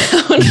Instagram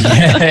account,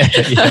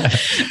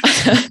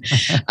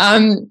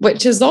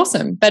 which is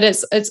awesome. But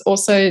it's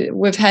also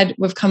we've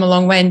come a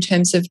long way in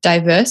terms of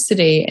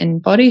diversity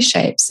and body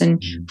shapes, and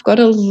we've got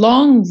a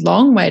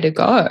long way to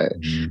go.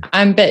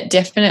 But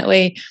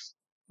definitely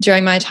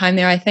during my time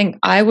there, I think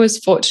I was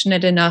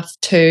fortunate enough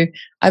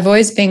I've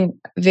always been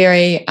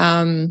very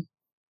an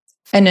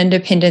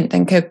independent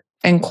thinker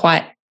and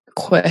quite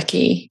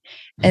quirky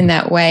in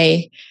that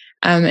way.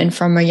 And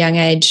from a young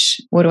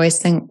age, would always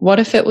think, what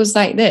if it was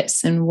like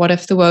this? And what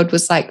if the world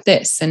was like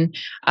this? And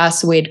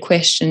ask weird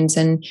questions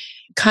and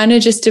kind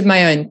of just did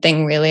my own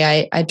thing, really.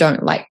 I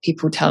don't like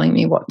people telling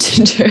me what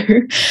to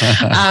do.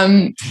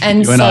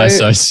 And you and I are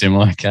so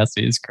similar,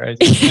 Cassie. It's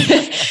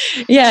crazy.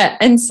 Yeah.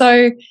 And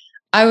so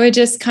I would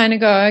just kind of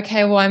go,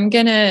 okay, well, I'm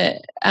going to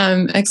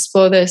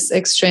explore this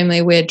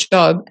extremely weird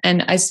job.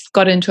 And I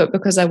got into it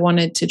because I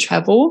wanted to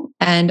travel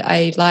and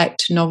I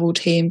liked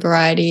novelty and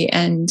variety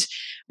and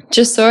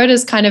just saw it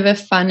as kind of a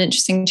fun,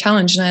 interesting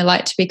challenge. And I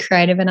like to be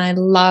creative and I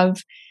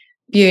love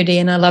beauty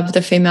and I love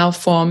the female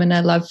form and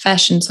I love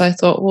fashion. So I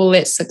thought, well,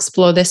 let's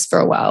explore this for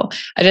a while.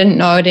 I didn't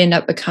know it'd end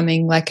up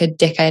becoming like a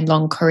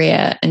decade-long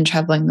career in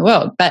traveling the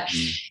world. But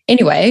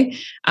anyway,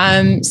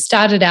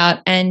 started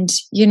out, and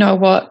you know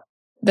what?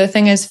 The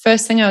thing is,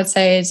 first thing I would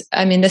say is,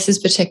 I mean, this is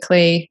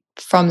particularly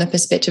from the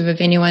perspective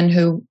of anyone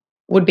who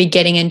would be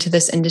getting into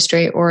this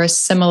industry or a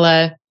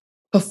similar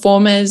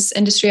performers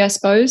industry, I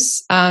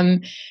suppose.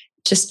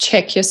 Just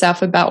check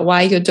yourself about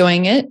why you're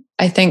doing it.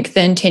 I think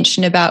the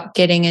intention about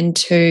getting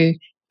into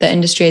the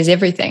industry is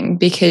everything,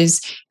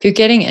 because if you're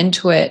getting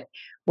into it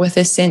with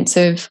a sense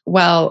of,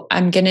 well,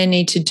 I'm going to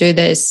need to do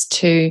this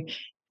to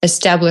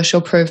establish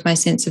or prove my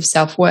sense of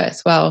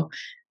self-worth, well,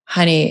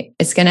 honey,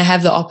 it's going to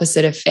have the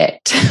opposite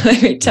effect,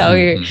 let me tell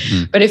you.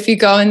 But if you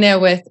go in there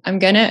with, I'm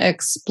going to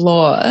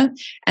explore,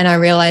 and I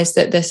realize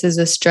that this is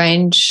a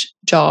strange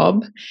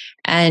job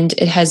and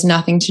it has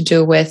nothing to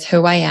do with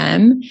who I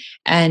am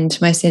and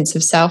my sense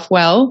of self,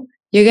 well,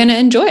 you're going to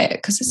enjoy it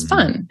because it's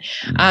fun.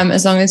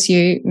 As long as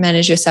you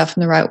manage yourself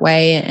in the right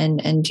way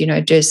and you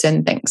know, do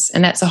certain things.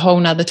 And that's a whole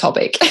nother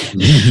topic.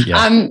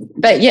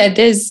 But yeah,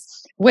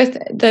 there's, with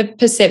the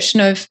perception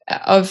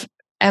of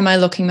am I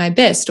looking my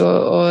best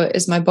or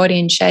is my body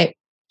in shape?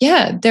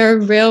 Yeah, there are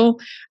real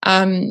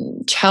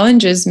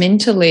challenges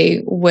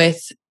mentally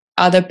with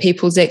other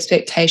people's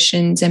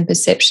expectations and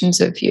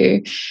perceptions of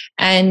you.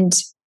 And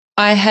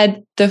I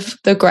had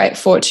the great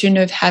fortune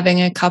of having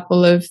a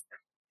couple of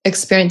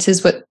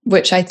experiences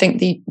which I think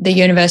the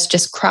universe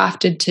just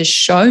crafted to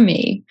show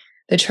me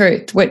the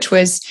truth, which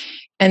was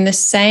in the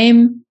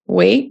same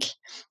week,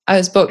 I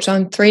was booked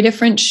on 3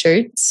 different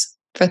shoots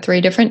for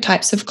 3 different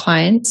types of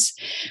clients.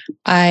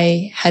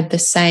 I had the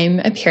same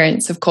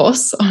appearance, of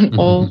course, on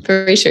all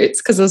 3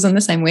 shoots because it was in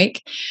the same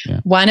week.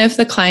 Yeah. One of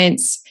the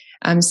clients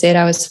said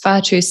I was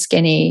far too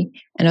skinny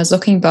and I was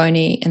looking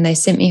bony, and they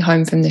sent me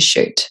home from the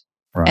shoot.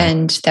 Right.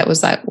 And that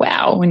was like,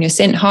 wow, when you're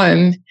sent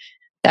home,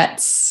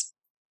 that's,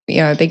 you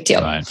know, a big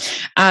deal. Right.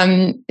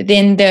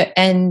 Then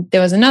there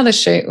was another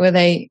shoot where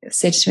they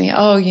said to me,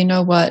 oh, you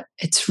know what?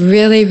 It's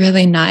really,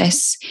 really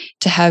nice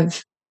to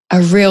have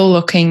a real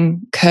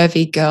looking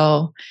curvy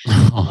girl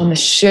on the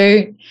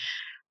shoot.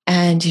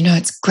 And, you know,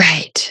 it's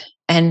great.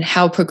 And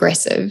how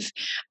progressive,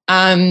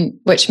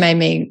 which made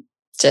me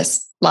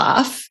just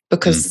laugh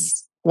because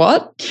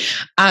what?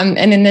 And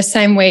in the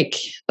same week,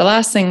 the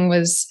last thing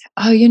was,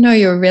 oh, you know,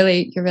 you're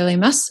really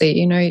muscly.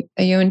 You know,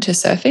 are you into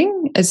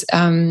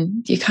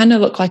surfing? You kind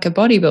of look like a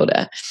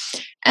bodybuilder.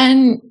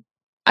 And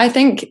I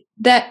think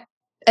that,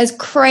 as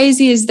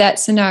crazy as that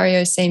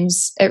scenario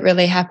seems, it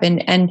really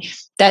happened. And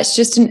that's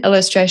just an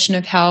illustration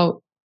of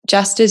how,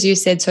 just as you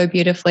said so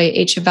beautifully,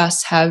 each of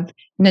us have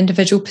an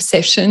individual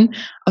perception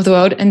of the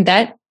world, and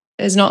that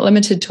is not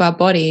limited to our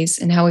bodies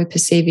and how we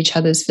perceive each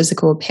other's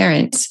physical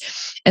appearance.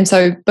 And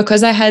so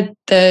because I had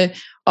the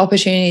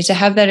opportunity to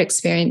have that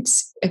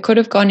experience, it could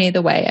have gone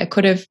either way. I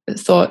could have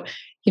thought,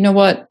 you know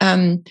what,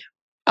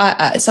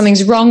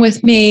 something's wrong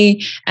with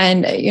me,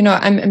 and you know,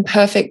 I'm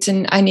imperfect,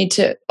 and I need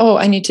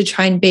to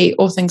try and be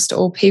all things to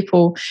all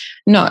people.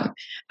 No,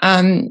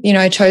 you know,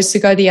 I chose to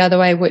go the other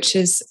way, which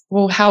is,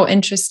 well, how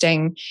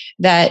interesting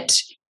that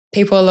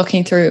people are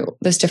looking through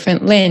this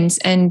different lens.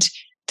 And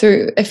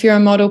if you're a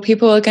model,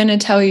 people are going to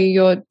tell you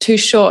you're too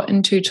short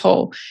and too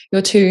tall,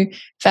 you're too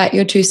fat,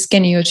 you're too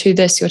skinny, you're too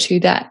this, you're too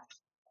that.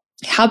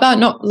 How about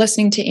not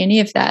listening to any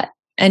of that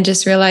and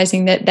just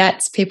realizing that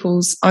that's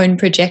people's own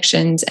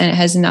projections and it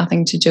has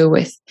nothing to do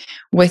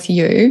with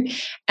you?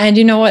 And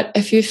you know what?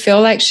 If you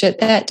feel like shit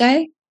that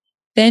day,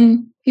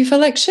 then you feel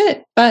like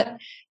shit, but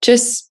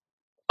just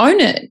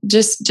own it.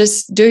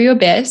 Just do your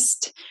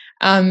best.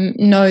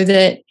 Know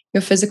that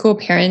your physical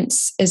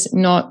appearance is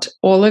not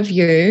all of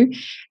you,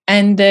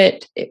 and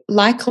that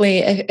likely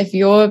if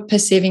you're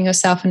perceiving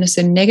yourself in a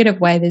certain negative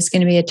way, there's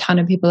going to be a ton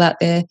of people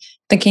out there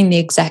thinking the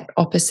exact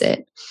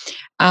opposite.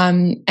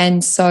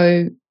 And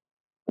so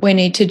we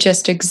need to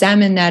just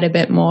examine that a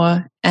bit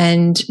more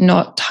and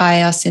not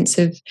tie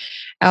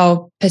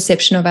our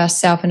perception of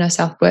ourself and our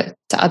self-worth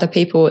to other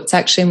people. It's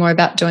actually more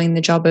about doing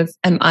the job of,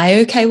 am I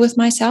okay with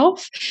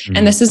myself?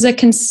 And this is a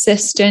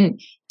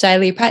consistent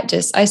daily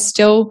practice. I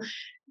still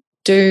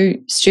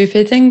do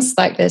stupid things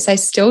like this. I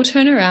still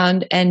turn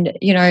around and,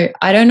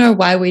 I don't know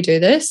why we do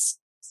this,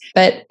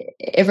 but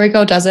every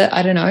girl does it.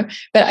 I don't know.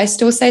 But I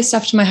still say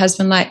stuff to my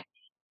husband like,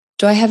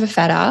 do I have a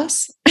fat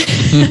ass?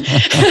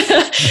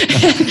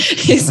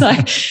 He's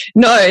like,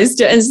 no,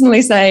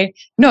 instantly say,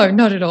 no,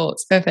 not at all.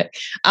 It's perfect.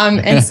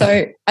 And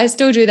so I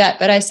still do that,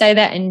 but I say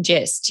that in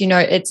jest.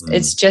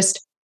 It's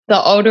just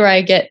the older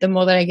I get, the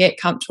more that I get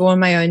comfortable in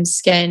my own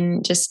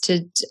skin, just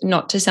to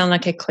not to sound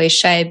like a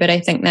cliche, but I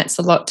think that's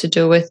a lot to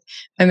do with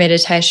my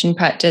meditation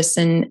practice.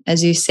 And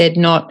as you said,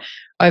 not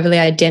overly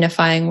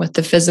identifying with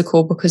the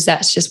physical, because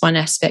that's just one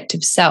aspect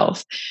of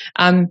self.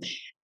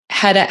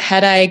 Had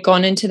I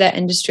gone into that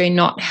industry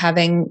not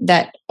having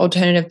that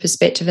alternative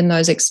perspective in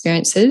those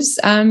experiences,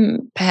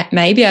 perhaps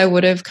maybe I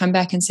would have come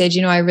back and said,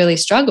 I really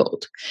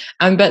struggled.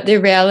 But the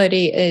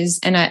reality is,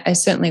 and I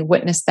certainly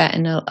witnessed that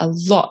in a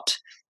lot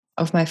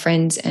of my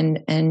friends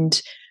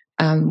and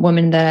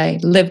women that I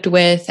lived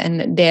with,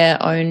 and their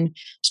own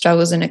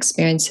struggles and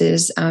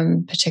experiences,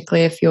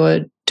 particularly if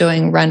you're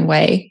doing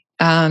runway.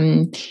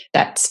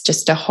 That's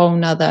just a whole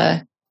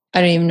nother, I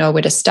don't even know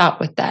where to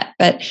start with that.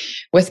 But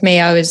with me,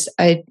 I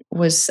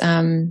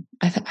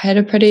had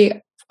a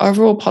pretty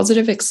overall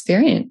positive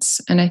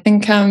experience. And I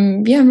think,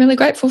 I'm really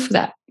grateful for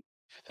that.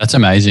 That's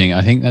amazing.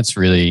 I think that's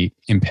really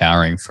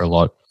empowering for a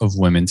lot of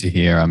women to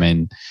hear. I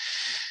mean,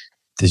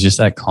 there's just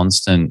that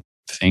constant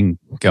thing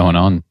going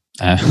on.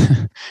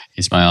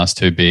 Is my ass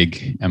too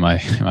big? Am I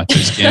too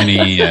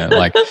skinny? And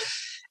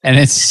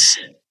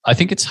I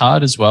think it's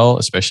hard as well,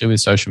 especially with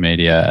social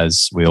media,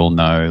 as we all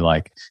know,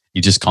 like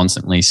you're just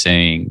constantly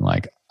seeing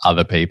like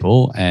other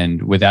people,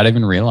 and without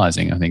even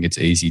realizing, I think it's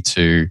easy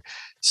to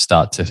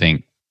start to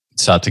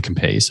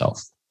compare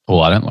yourself.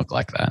 Well, I don't look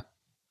like that.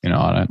 I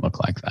don't look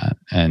like that.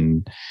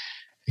 And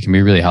it can be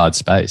a really hard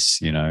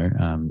space,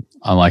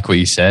 I like what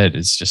you said.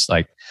 It's just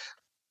like,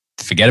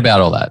 forget about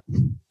all that.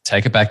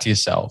 Take it back to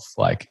yourself.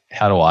 Like,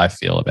 how do I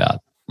feel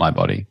about my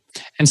body?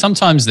 And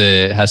sometimes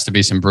there has to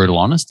be some brutal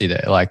honesty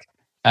there. Like,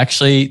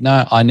 actually,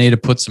 no, I need to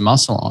put some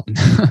muscle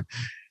on.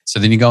 So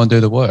then you go and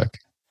do the work,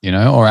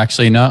 or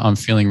actually, no, I'm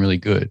feeling really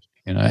good,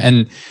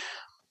 and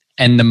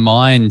the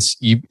mind,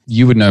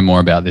 you would know more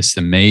about this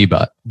than me,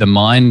 but the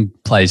mind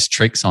plays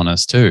tricks on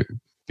us too,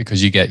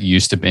 because you get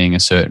used to being a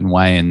certain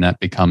way and that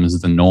becomes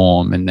the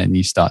norm. And then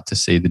you start to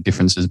see the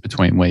differences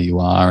between where you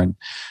are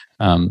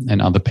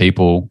and other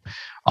people.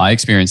 I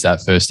experienced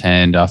that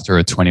firsthand after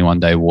a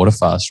 21-day water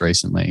fast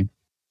recently.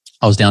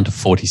 I was down to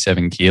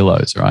 47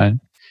 kilos, right?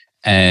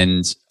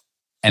 And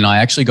I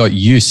actually got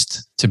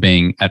used to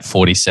being at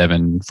 47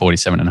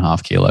 and a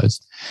half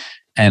kilos.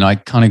 And I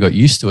kind of got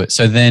used to it.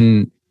 So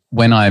then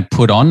when I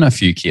put on a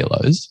few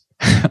kilos,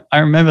 I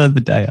remember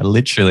the day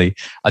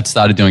I'd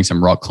started doing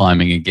some rock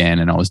climbing again,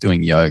 and I was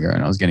doing yoga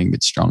and I was getting a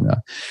bit stronger.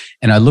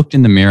 And I looked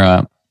in the mirror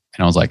and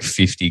I was like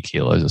 50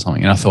 kilos or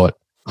something. And I thought,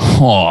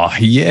 oh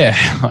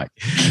yeah, like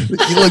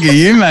look at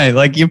you, mate.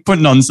 Like you're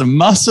putting on some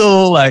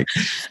muscle. Like,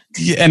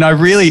 and I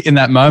really, in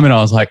that moment,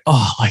 I was like,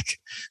 oh, like,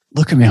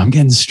 look at me, I'm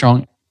getting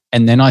strong.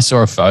 And then I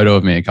saw a photo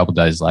of me a couple of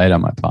days later.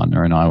 My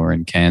partner and I were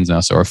in Cairns, and I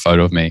saw a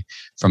photo of me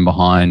from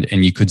behind,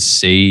 and you could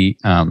see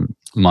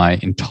my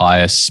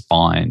entire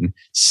spine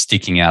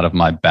sticking out of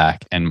my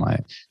back and my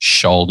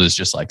shoulders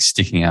just like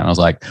sticking out. And I was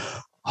like,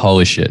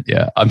 holy shit,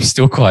 yeah, I'm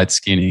still quite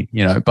skinny,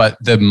 but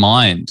the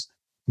mind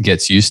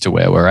gets used to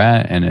where we're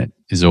at, and it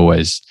is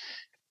always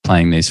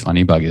playing these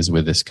funny buggers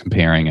with us,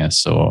 comparing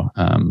us or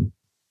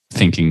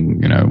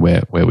thinking,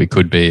 where we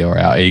could be, or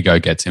our ego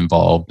gets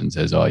involved and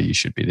says, oh, you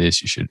should be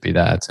this, you should be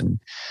that. And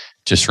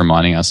just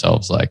reminding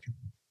ourselves, like,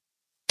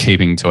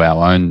 keeping to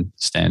our own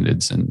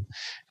standards and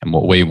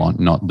what we want,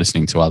 not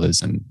listening to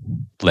others and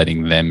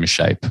letting them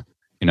shape,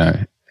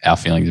 our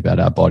feelings about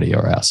our body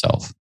or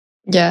ourself.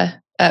 Yeah,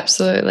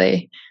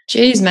 absolutely.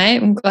 Geez,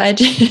 mate, I'm glad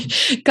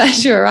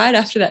you were right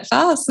after that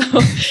fast.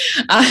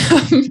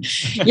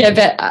 Yeah,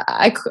 but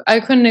I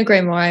couldn't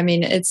agree more. I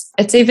mean,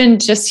 it's even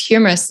just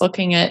humorous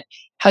looking at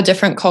how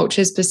different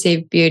cultures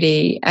perceive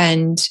beauty,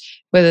 and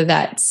whether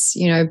that's,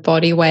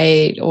 body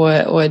weight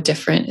or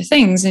different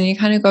things. And you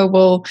kind of go,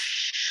 well,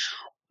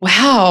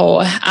 wow,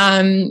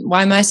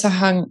 why am I so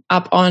hung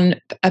up on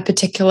a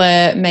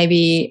particular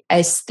maybe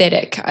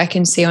aesthetic I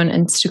can see on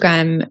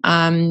Instagram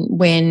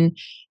when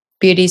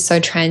beauty is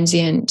so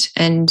transient,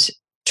 and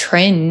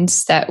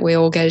trends that we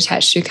all get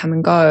attached to come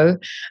and go?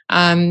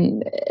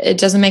 It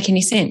doesn't make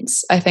any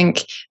sense. I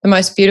think the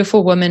most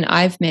beautiful women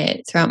I've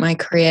met throughout my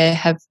career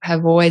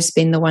have always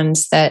been the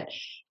ones that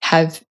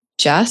have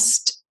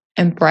just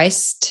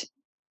embraced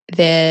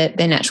their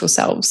natural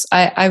selves.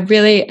 I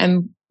really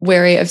am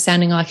wary of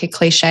sounding like a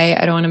cliche.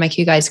 I don't want to make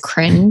you guys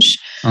cringe.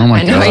 Oh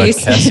my God,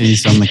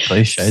 Cassie's on the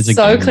cliches again.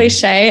 So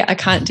cliche, I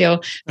can't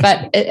deal.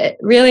 But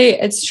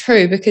it's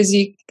true, because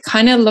you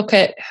kind of look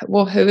at,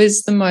 well, who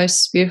is the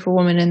most beautiful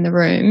woman in the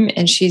room?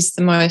 And she's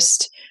the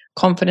most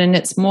confident.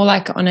 It's more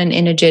like on an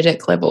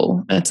energetic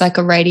level. It's like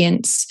a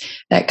radiance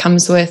that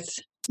comes with,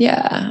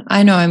 yeah,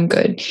 I know I'm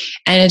good.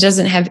 And it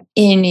doesn't have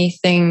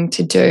anything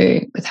to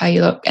do with how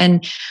you look.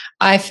 And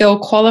I feel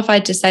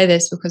qualified to say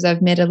this because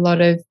I've met a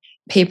lot of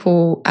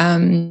people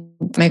in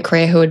my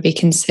career who would be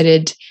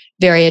considered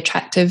very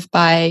attractive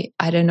by,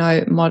 I don't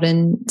know,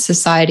 modern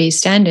society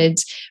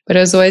standards, but it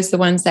was always the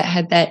ones that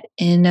had that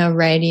inner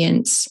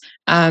radiance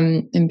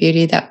and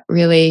beauty that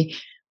really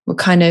will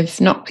kind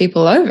of knock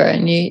people over,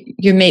 and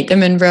you meet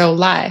them in real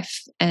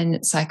life and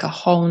it's like a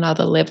whole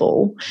nother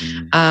level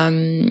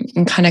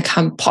and kind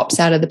of pops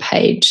out of the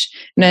page.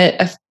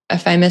 And a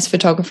famous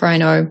photographer I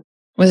know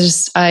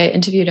I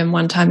interviewed him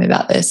one time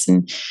about this,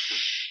 and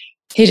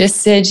he just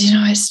said,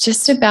 it's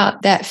just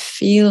about that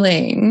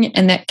feeling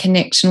and that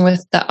connection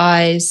with the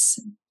eyes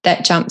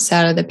that jumps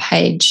out of the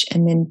page,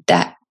 and then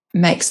that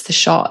makes the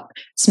shot.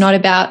 It's not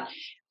about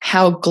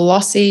how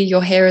glossy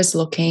your hair is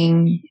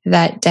looking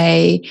that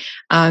day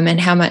and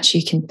how much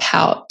you can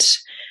pout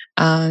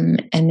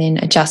and then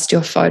adjust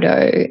your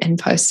photo and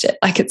post it.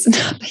 Like, it's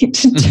nothing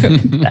to do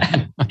with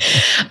that.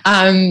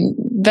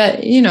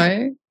 But,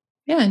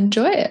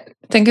 enjoy it.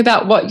 Think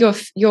about what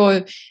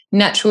your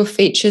natural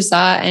features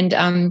are. And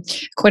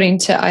according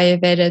to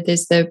Ayurveda,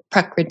 there's the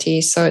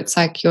Prakriti. So it's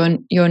like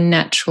your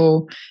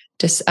natural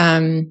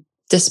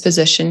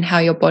disposition, how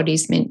your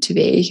body's meant to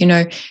be.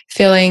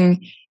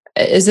 Feeling,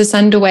 is this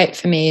underweight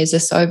for me? Is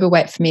this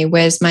overweight for me?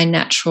 Where's my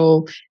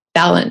natural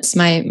balance,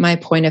 my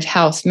point of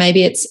health?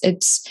 Maybe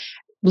it's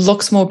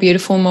looks more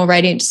beautiful, more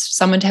radiant,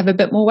 someone to have a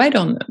bit more weight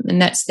on them,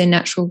 and that's their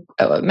natural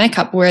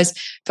makeup. Whereas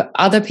for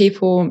other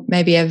people,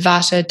 maybe a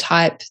Vata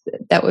type,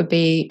 that would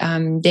be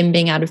them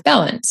being out of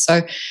balance.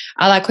 So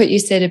I like what you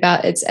said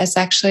about it's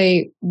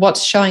actually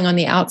what's showing on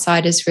the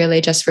outside is really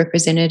just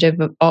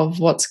representative of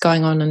what's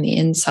going on the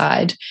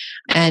inside.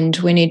 And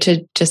we need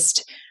to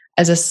just,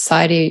 as a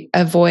society,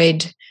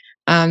 avoid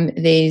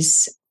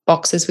these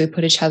boxes we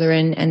put each other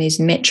in and these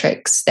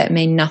metrics that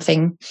mean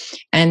nothing,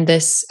 and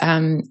this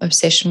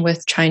obsession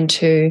with trying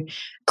to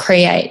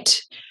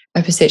create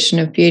a perception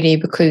of beauty,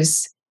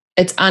 because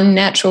it's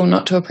unnatural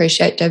not to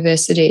appreciate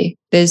diversity.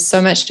 There's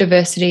so much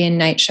diversity in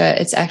nature.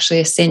 It's actually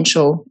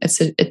essential.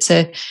 It's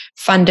a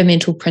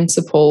fundamental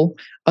principle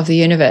of the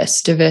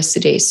universe,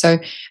 diversity. So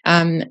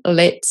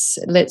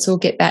let's all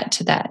get back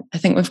to that. I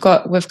think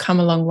we've come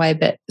a long way,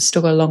 but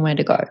still got a long way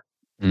to go.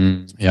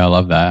 Yeah, I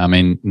love that. I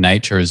mean,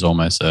 nature is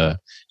almost a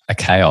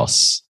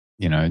chaos,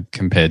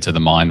 compared to the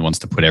mind wants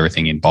to put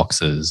everything in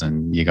boxes,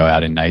 and you go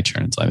out in nature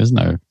and it's like there's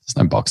no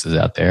boxes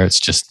out there. It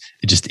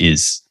just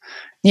is.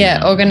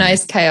 Yeah,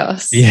 organized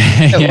chaos. Yeah,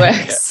 it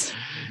works.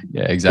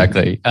 Yeah,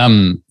 exactly.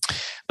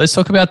 Let's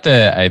talk about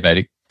the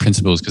Ayurvedic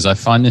principles, because I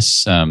find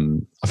this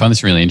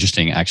really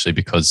interesting, actually,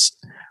 because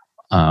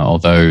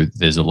although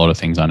there's a lot of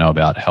things I know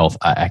about health,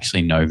 I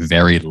actually know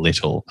very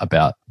little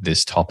about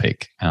this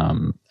topic.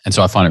 And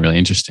so I find it really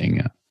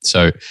interesting.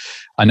 So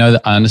I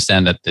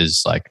understand that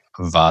there's like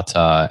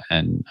Vata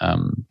and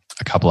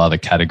a couple other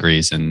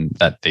categories, and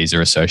that these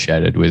are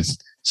associated with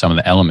some of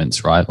the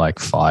elements, right? Like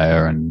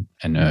fire and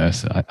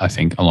earth, I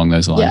think, along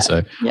those lines.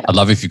 Yeah. I'd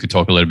love if you could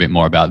talk a little bit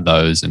more about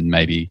those and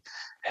maybe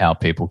how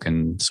people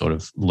can sort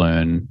of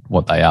learn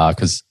what they are,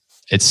 because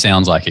it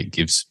sounds like it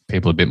gives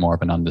people a bit more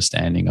of an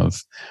understanding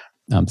of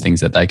things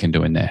that they can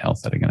do in their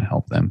health that are going to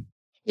help them.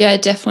 Yeah,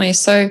 definitely.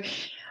 So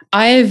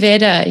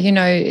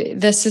Ayurveda,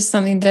 this is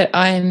something that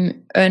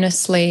I'm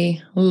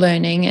earnestly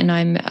learning, and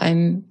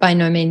I'm by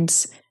no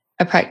means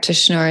a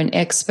practitioner or an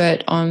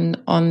expert on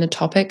the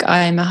topic.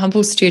 I'm a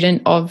humble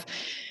student of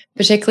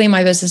particularly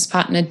my business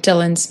partner,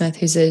 Dylan Smith,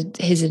 he's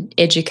an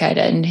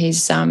educator, and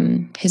he's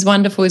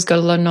wonderful. He's got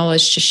a lot of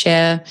knowledge to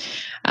share.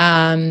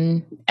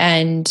 And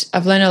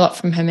I've learned a lot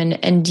from him.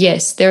 And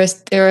yes, there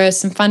are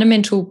some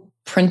fundamental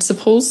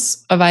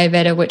principles of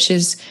Ayurveda, which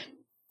is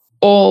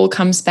all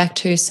comes back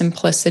to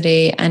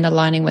simplicity and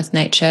aligning with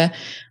nature.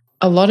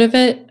 A lot of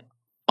it,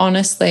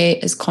 honestly,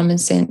 is common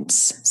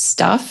sense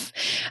stuff.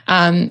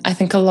 I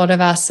think a lot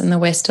of us in the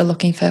West are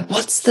looking for,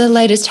 what's the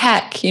latest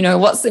hack?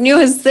 What's the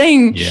newest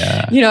thing?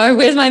 Yeah.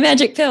 Where's my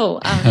magic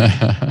pill?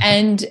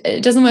 And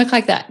it doesn't work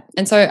like that.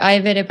 And so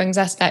Ayurveda brings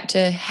us back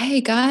to,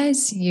 hey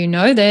guys,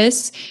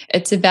 this.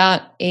 It's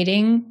about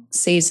eating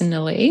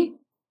seasonally,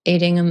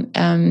 eating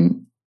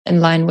in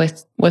line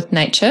with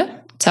nature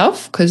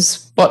itself,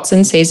 because what's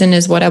in season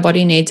is what our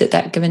body needs at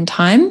that given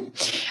time.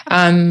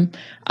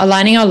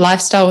 Aligning our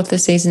lifestyle with the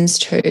seasons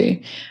too.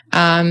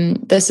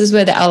 This is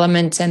where the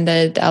elements and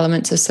the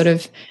elements of sort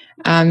of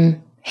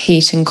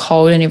heat and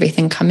cold and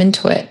everything come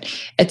into it.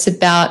 It's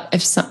about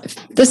if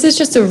this is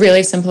just a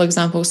really simple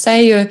example.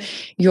 Say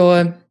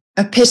you're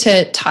a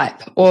pitta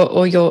type,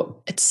 or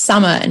it's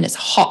summer and it's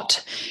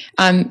hot.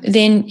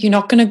 Then you're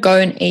not going to go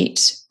and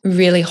eat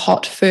really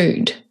hot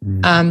food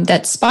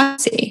that's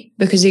spicy,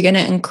 because you're going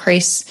to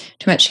increase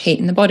too much heat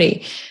in the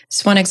body.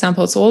 So one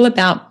example, it's all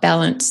about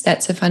balance.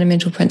 That's a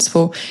fundamental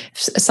principle. If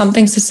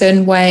something's a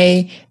certain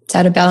way, it's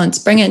out of balance,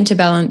 bring it into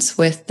balance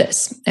with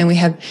this. And we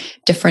have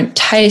different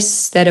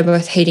tastes that are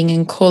both heating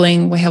and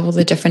cooling. We have all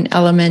the different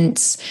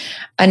elements.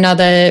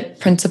 Another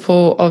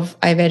principle of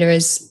Ayurveda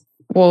is,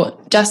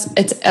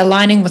 it's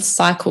aligning with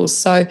cycles.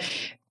 So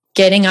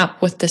getting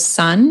up with the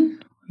sun,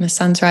 when the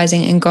sun's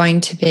rising, and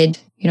going to bed,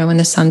 when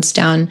the sun's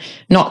down,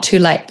 not too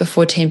late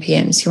before 10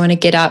 p.m. So you want to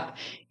get up,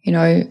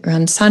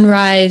 around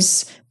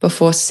sunrise,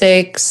 before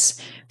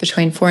 6,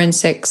 between 4 and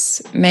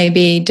 6,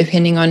 maybe,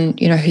 depending on,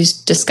 who's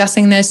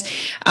discussing this,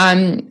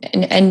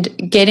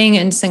 and getting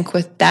in sync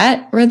with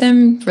that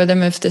rhythm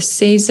of the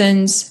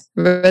seasons,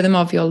 rhythm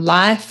of your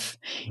life,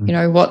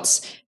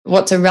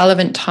 what's a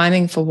relevant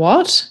timing for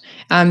what.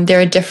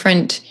 There are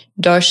different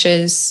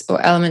doshas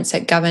or elements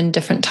that govern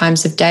different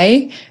times of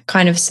day,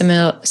 kind of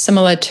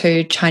similar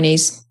to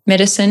Chinese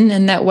medicine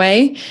in that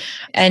way.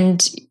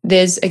 And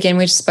there's, again,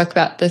 we just spoke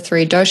about the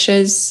 3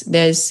 doshas.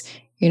 There's,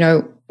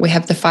 we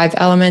have the 5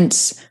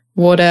 elements: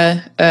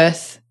 water,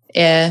 earth,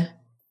 air,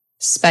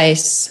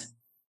 space,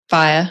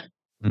 fire.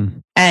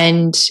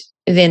 And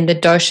then the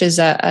doshas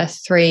are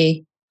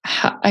 3.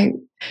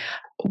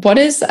 What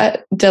is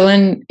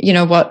Dylan? You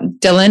know what?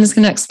 Dylan is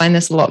going to explain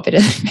this a lot better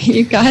than me,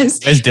 you guys.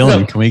 Where's Dylan?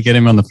 Look, can we get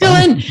him on the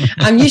phone?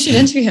 Dylan, you should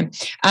interview him.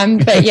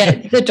 But yeah,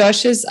 the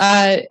doshas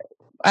are,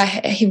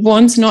 he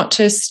warns not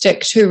to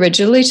stick too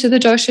rigidly to the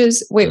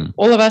doshas.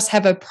 All of us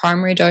have a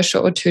primary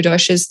dosha or 2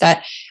 doshas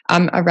that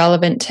are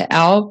relevant to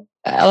our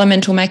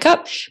elemental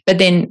makeup, but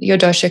then your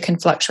dosha can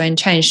fluctuate and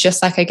change.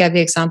 Just like I gave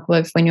the example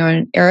of when you're in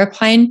an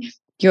aeroplane,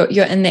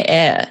 you're in the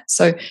air.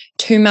 So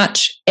too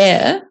much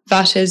air,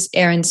 vatas,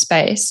 air and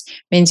space,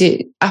 means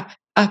you up,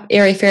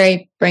 airy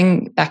fairy,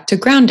 bring back to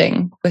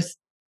grounding, with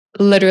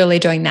literally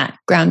doing that,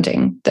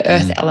 grounding the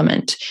earth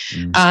element.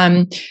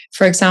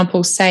 For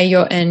example, say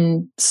you're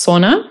in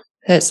sauna,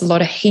 there's a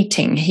lot of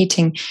heating.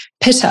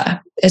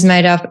 Pitta is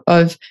made up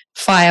of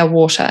fire,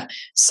 water.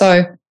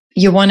 So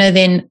you want to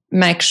then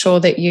make sure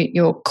that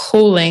you're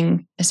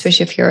cooling,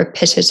 especially if you're a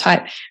pitta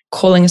type,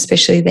 cooling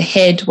especially the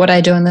head. What I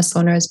do in the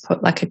sauna is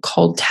put like a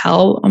cold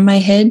towel on my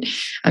head,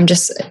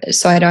 just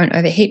so I don't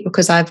overheat,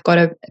 because I've got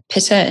a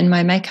pitta in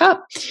my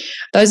makeup.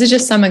 Those are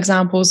just some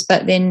examples.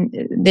 But then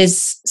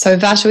so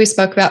vata, we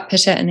spoke about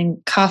pitta, and then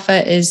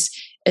kapha is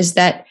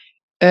that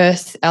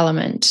earth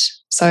element.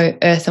 So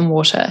earth and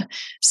water.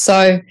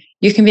 So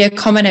you can be a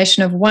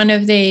combination of one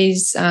of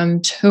these,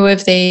 2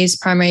 of these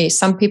primary.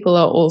 Some people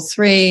are all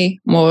 3,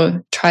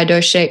 more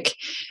tridoshic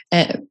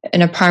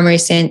in a primary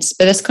sense.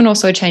 But this can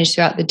also change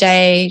throughout the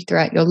day,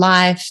 throughout your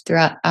life,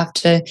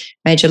 after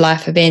major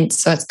life events.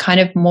 So it's kind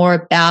of more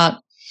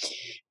about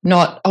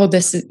not,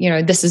 this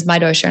is my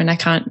dosha and I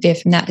can't veer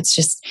from that. It's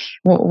just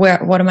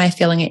what am I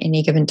feeling at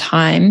any given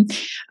time,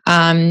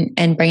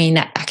 and bringing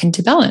that back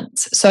into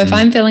balance. So if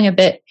I'm feeling a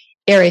bit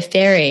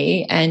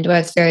airy-fairy and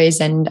earth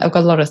fairies and I've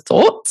got a lot of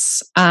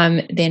thoughts,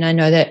 then I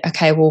know that,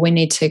 okay, well, we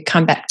need to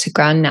come back to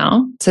ground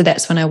now. So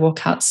that's when I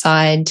walk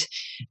outside,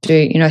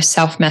 do,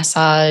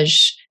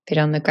 self-massage, feet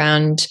on the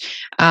ground.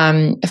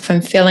 If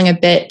I'm feeling a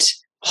bit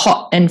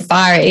hot and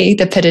fiery,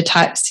 the pitta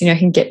types,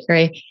 can get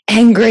very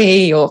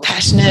angry or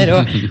passionate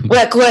or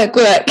work.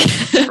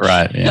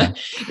 Right, yeah.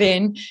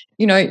 Then,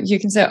 you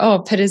can say,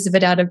 pitta's a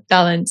bit out of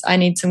balance. I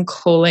need some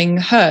cooling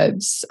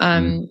herbs.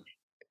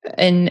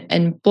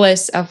 In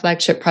Bliss, our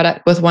flagship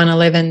product with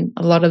 111,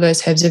 a lot of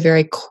those herbs are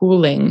very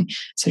cooling.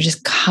 So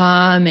just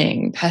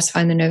calming,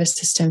 pacifying the nervous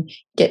system,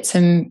 get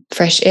some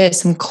fresh air,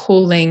 some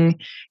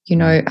cooling,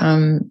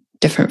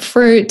 different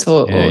fruits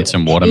or eat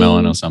some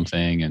watermelon or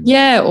something.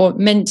 Or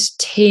mint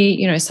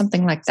tea,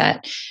 something like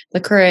that,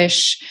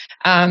 licorice.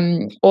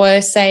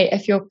 Or say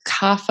if you're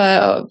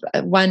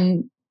kapha,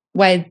 one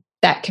way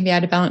that can be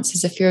out of balance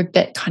is if you're a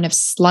bit kind of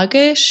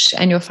sluggish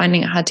and you're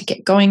finding it hard to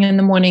get going in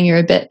the morning, you're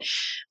a bit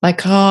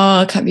like,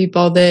 I can't be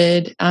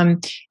bothered. I'm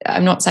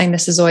not saying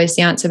this is always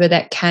the answer, but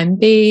that can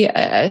be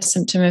a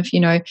symptom of,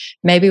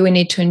 maybe we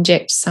need to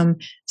inject some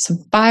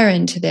fire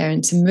into there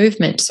and some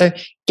movement. So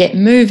get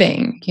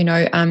moving,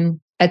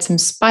 add some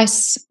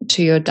spice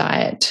to your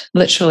diet,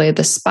 literally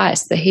the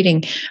spice, the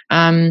heating,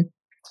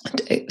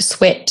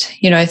 sweat,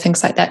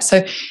 things like that.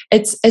 So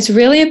it's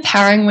really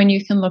empowering when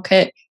you can look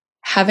at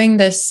having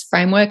this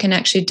framework. And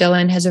actually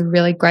Dylan has a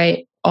really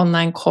great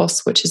online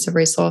course, which is a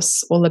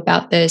resource all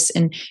about this.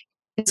 And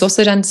it's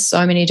also done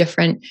so many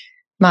different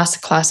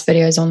masterclass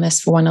videos on this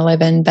for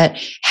 111, but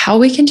how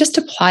we can just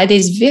apply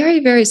these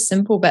very, very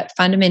simple but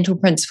fundamental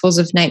principles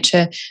of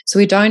nature, so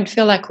we don't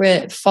feel like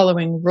we're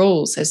following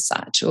rules as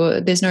such,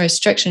 or there's no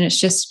restriction. It's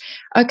just,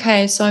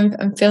 okay, so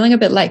I'm feeling a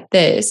bit like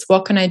this.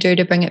 What can I do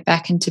to bring it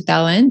back into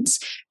balance?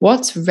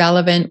 What's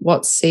relevant?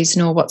 What's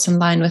seasonal? What's in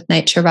line with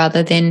nature,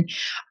 rather than,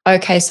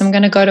 okay, so I'm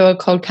going to go to a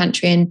cold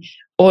country and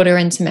order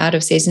in some out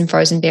of season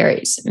frozen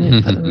berries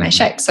and put them in my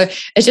shake. So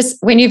it's just,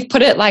 when you've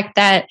put it like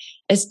that,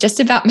 it's just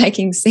about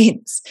making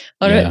sense.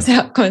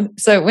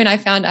 So when I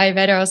found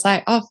Ayurveda, I was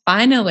like, oh,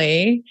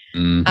 finally,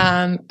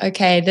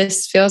 okay,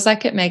 this feels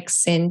like it makes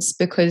sense,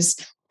 because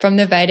from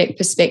the Vedic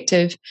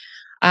perspective,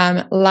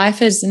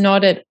 life is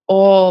not at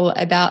all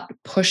about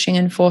pushing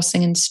and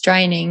forcing and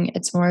straining.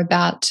 It's more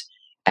about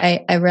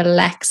a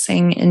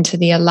relaxing into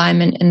the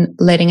alignment and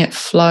letting it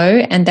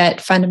flow. And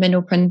that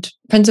fundamental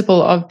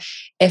principle of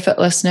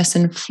effortlessness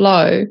and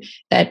flow,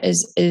 that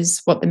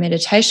is what the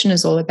meditation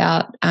is all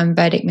about.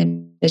 Vedic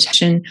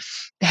meditation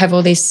have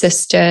all these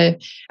sister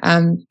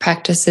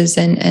practices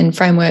and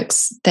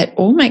frameworks that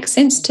all make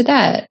sense to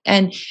that.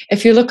 And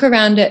if you look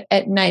around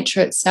at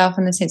nature itself,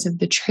 in the sense of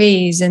the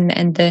trees and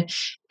the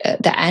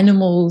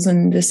animals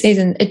and the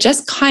season, it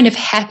just kind of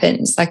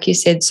happens, like you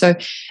said. So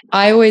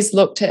I always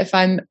look to, if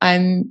I'm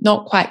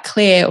not quite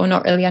clear or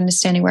not really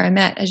understanding where I'm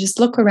at, I just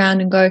look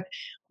around and go,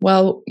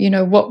 well,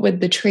 what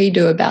would the tree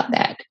do about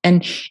that?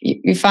 And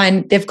you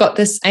find they've got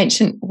this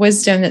ancient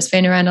wisdom that's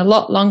been around a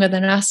lot longer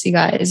than us, you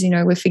guys.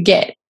 We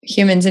forget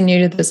humans are new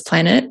to this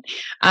planet.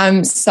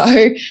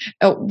 So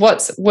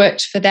what's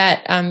worked for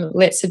that?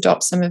 Let's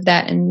adopt some of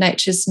that. And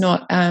nature's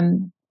not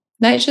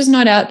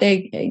out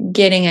there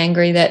getting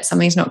angry that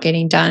something's not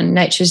getting done.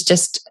 Nature's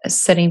just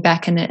sitting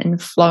back in it and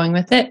flowing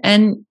with it.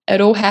 And it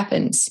all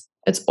happens.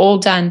 It's all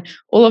done.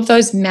 All of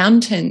those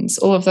mountains,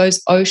 all of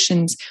those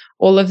oceans,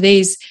 all of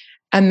these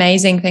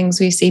amazing things.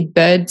 We see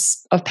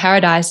birds of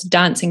paradise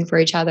dancing for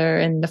each other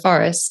in the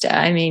forest.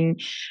 I mean,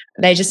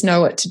 they just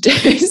know what to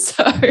do.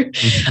 So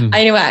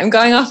anyway, I'm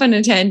going off on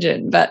a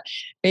tangent, but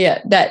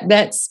yeah,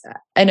 that's,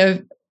 I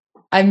know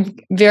I'm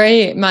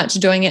very much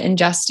doing it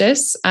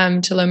injustice.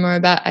 To learn more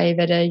about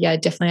Ayurveda, yeah,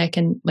 definitely I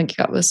can link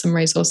you up with some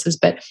resources,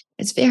 but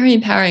it's very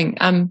empowering.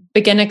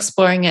 Begin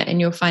exploring it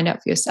and you'll find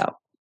out for yourself.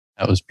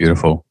 That was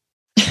beautiful.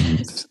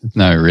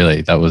 No,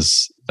 really, that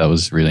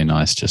was really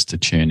nice just to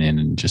tune in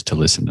and just to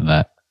listen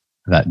to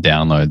that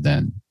download.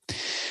 Then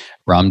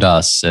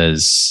Ramdas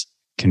says,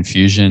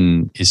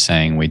 confusion is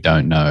saying we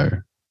don't know,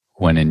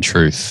 when in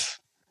truth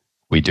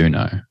we do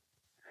know.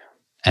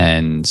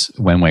 And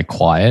when we're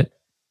quiet,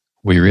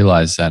 we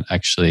realize that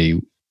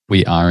actually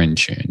we are in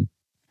tune,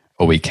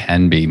 or we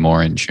can be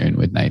more in tune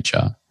with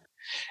nature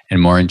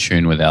and more in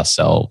tune with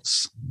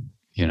ourselves,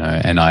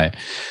 and I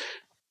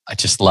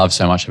just love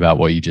so much about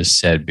what you just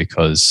said,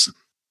 because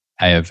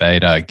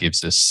Ayurveda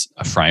gives us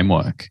a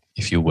framework,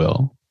 if you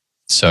will.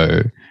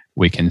 So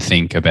we can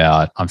think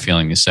about, I'm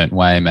feeling a certain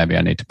way, maybe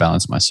I need to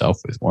balance myself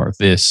with more of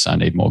this, I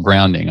need more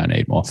grounding, I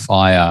need more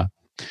fire,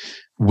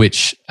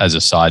 which, as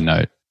a side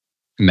note,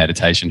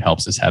 meditation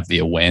helps us have the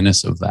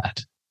awareness of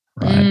that,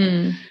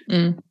 right?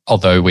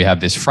 Although we have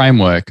this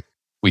framework,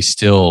 we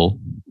still,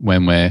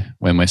 when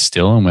we're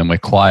still and when we're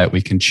quiet,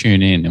 we can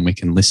tune in and we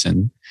can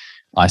listen.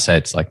 I say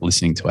it's like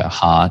listening to our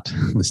heart,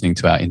 listening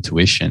to our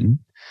intuition,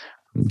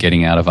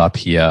 getting out of up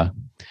here,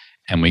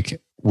 and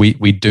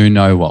we do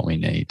know what we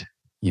need,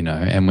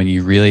 and when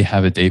you really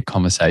have a deep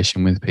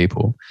conversation with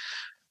people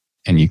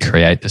and you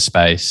create the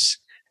space,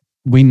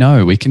 we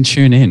know, we can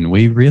tune in.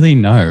 We really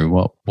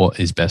know what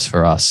is best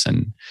for us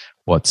and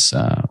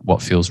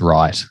what feels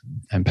right,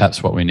 and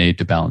perhaps what we need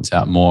to balance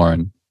out more.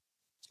 And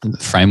the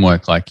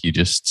framework, like you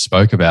just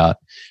spoke about,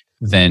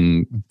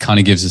 then kind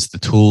of gives us the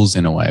tools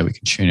in a way. We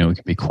can tune in, we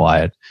can be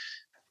quiet.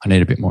 I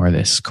need a bit more of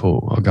this.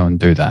 Cool. I'll go and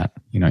do that.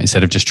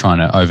 Instead of just trying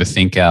to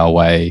overthink our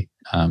way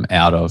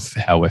out of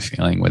how we're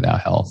feeling with our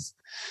health.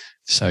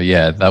 So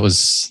yeah, that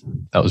was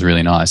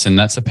really nice. And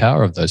that's the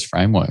power of those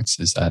frameworks,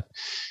 is that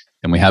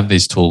then we have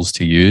these tools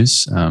to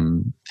use.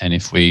 And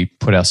if we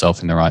put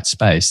ourselves in the right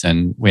space,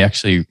 then we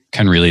actually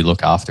can really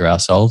look after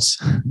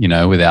ourselves,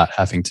 without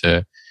having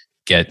to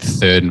get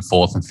third and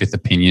fourth and fifth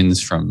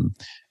opinions from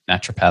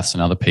naturopaths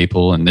and other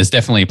people. And there's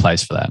definitely a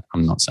place for that.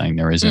 I'm not saying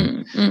there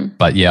isn't.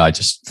 But yeah, I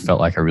just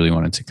felt like I really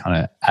wanted to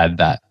kind of add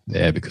that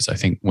there, because I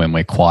think when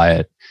we're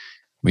quiet,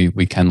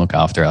 we can look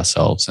after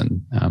ourselves,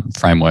 and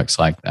frameworks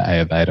like the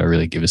Ayurveda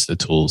really give us the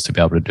tools to be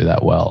able to do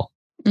that well.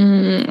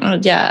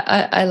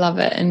 Yeah, I love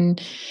it.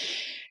 And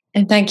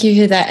thank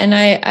you for that. And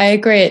I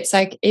agree. It's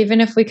like,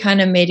 even if we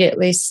can't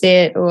immediately see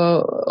it,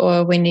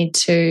 or we need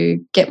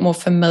to get more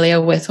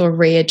familiar with or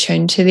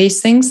reattune to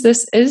these things,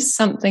 this is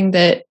something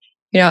that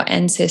our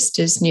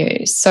ancestors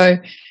knew. So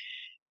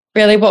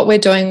really what we're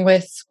doing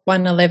with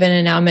 111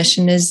 and our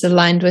mission is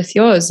aligned with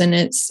yours, and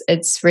it's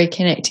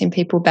reconnecting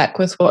people back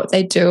with what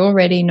they do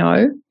already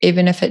know,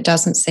 even if it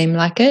doesn't seem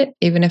like it,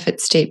 even if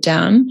it's deep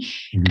down.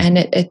 And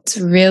it's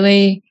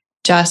really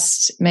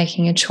just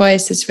making a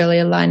choice. It's really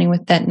aligning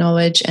with that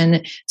knowledge, and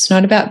it's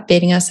not about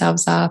beating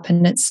ourselves up,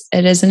 and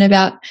it isn't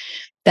about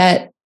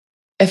that.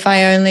 If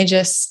I only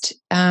just,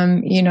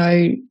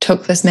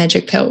 took this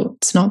magic pill,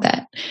 it's not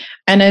that.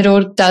 And it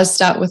all does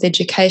start with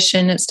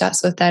education. It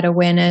starts with that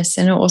awareness,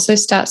 and it also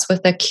starts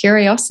with a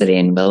curiosity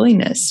and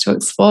willingness to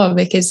explore,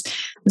 because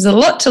there's a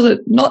lot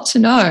not to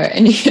know.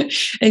 And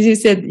as you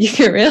said, you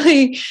can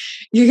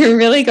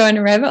really go in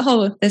a rabbit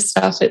hole with this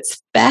stuff.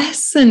 It's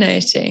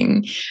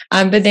fascinating.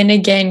 But then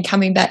again,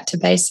 coming back to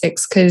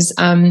basics, because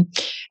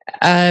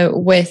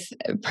with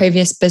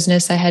previous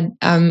business I had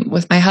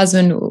with my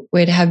husband,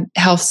 we'd have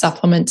health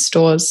supplement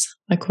stores,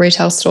 like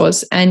retail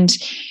stores, and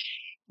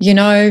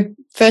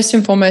first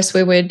and foremost,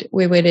 we would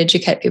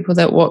educate people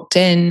that walked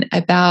in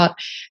about,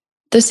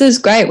 this is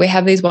great. We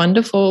have these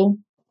wonderful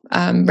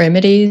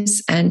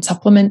remedies and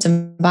supplements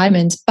and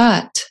vitamins,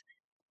 but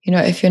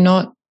if you're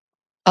not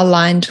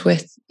aligned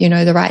with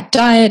the right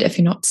diet, if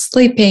you're not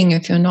sleeping,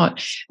 if you're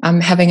not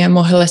having a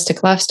more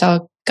holistic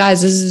lifestyle,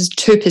 guys, this is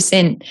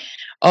 2%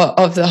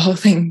 of the whole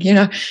thing.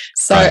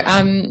 So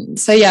Right.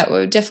 So yeah,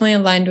 we're definitely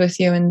aligned with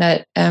you in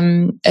that.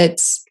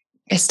 It's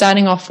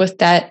starting off with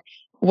that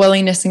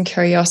willingness and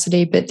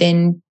curiosity, but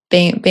then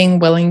being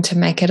willing to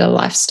make it a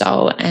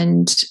lifestyle,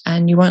 and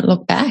you won't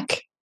look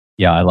back.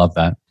 Yeah, I love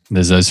that.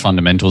 There's those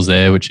fundamentals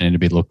there which need to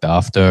be looked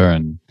after,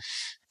 and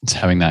it's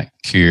having that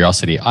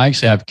curiosity. I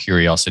actually have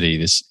curiosity.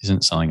 This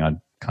isn't something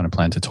I'd kind of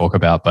plan to talk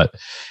about, but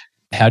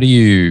how do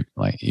you,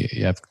 like,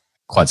 you have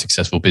quite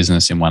successful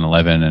business in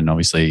 111, and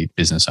obviously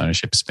business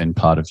ownership has been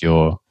part of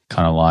your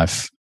kind of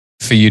life.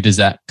 For you, does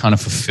that kind of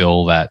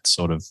fulfill that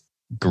sort of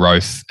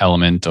growth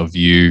element of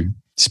you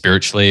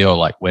spiritually, or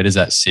like where does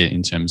that sit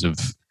in terms of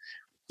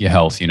your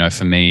health?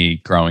 For me,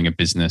 growing a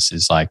business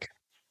is like,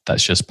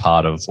 that's just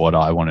part of what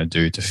I want to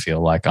do to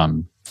feel like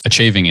I'm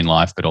achieving in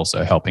life, but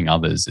also helping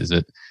others. Is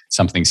it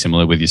something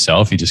similar with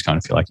yourself? You just kind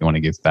of feel like you want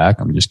to give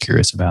back? I'm just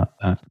curious about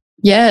that.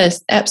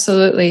 Yes,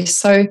 absolutely.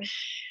 So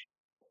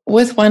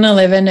with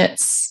 111,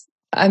 it's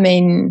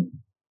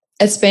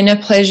been a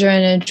pleasure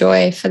and a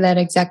joy for that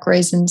exact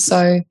reason.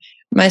 So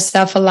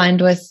myself,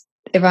 aligned with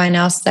everyone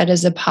else that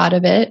is a part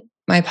of it,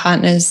 my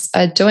partners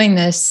are doing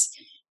this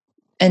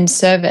in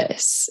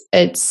service.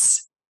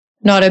 It's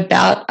not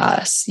about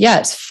us. Yeah,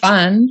 it's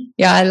fun.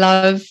 Yeah, I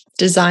love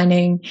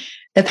designing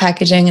the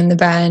packaging and the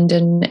brand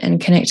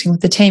and connecting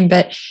with the team.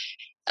 But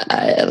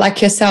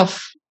like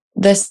yourself,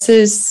 this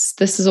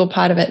is all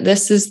part of it.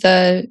 This is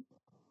the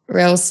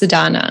real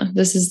sadhana.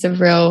 This is the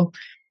real,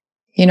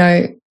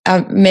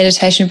 our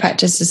meditation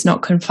practice is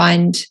not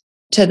confined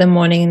to the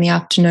morning and the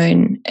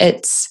afternoon.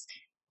 It's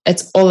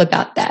all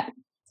about that.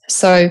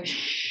 So,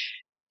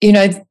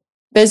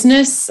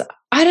 business,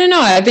 I don't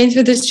know. I've been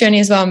through this journey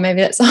as well. Maybe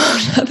that's a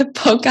whole other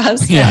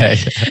podcast. Yeah.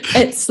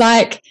 It's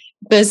like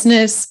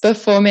business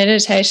before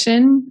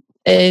meditation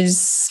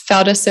is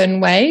felt a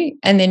certain way.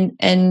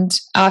 And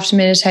after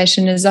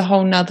meditation is a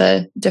whole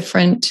nother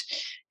different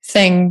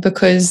thing,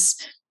 because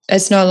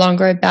it's no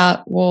longer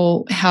about,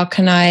 well, how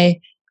can I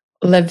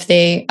live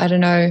the, I don't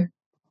know,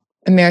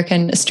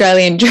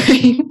 Australian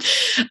dream.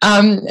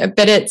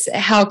 But it's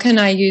how can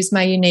I use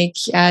my unique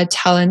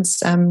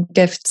talents,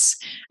 gifts,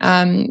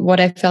 what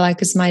I feel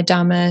like is my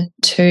dharma,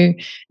 to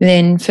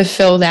then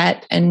fulfill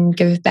that and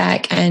give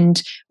back,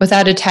 and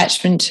without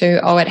attachment to,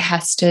 it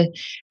has to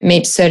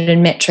meet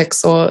certain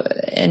metrics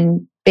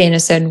and be in a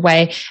certain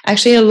way.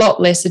 Actually, a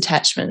lot less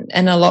attachment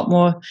and a lot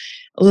more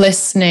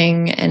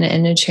listening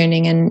and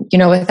attuning, and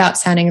without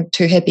sounding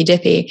too hippy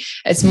dippy,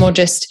 it's more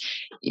just,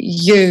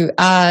 you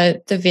are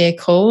the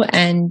vehicle,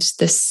 and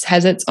this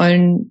has its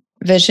own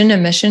vision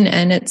and mission,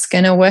 and it's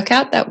going to work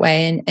out that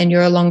way, and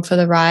you're along for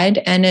the ride,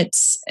 and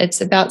it's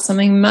about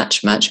something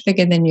much, much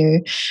bigger than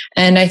you.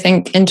 And I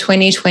think in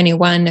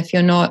 2021, if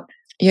you're not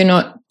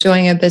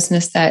doing a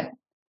business that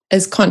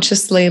is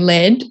consciously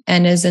led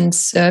and is in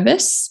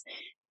service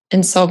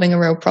in solving a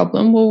real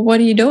problem, well, what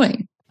are you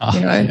doing?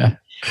 Yeah.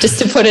 Just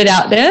to put it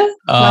out there.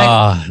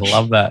 I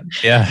love that.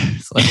 Yeah.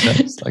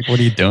 It's like, what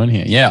are you doing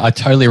here? Yeah, I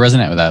totally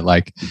resonate with that.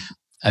 Like,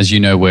 as you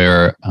know,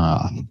 we're,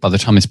 by the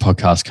time this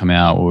podcast come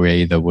out, we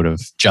either would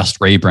have just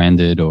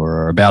rebranded or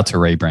are about to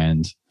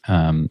rebrand.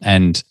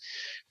 And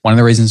one of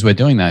the reasons we're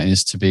doing that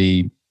is to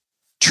be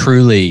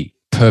truly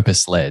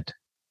purpose-led.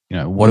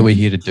 What are we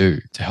here to do?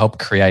 To help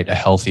create a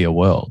healthier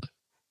world.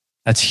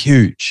 That's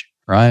huge,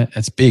 right?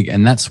 That's big.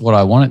 And that's what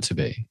I want it to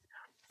be,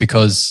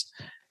 because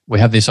we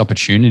have this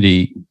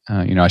opportunity.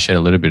 I shared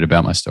a little bit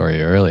about my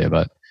story earlier,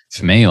 but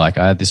for me, like,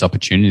 I had this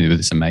opportunity with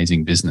this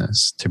amazing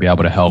business to be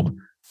able to help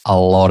a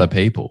lot of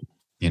people,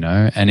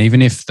 and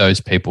even if those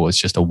people, it's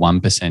just a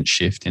 1%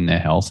 shift in their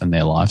health and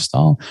their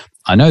lifestyle,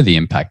 I know the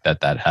impact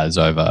that has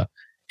over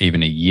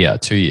even a year,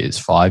 2 years,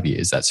 5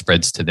 years, that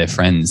spreads to their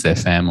friends, their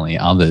family,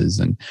 others.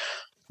 And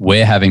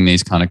we're having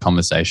these kind of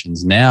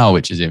conversations now,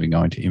 which is even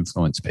going to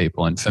influence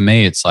people. And for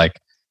me, it's like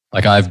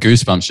I have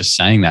goosebumps just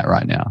saying that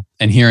right now,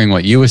 and hearing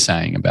what you were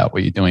saying about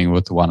what you're doing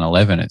with the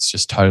 111. It's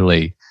just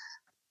really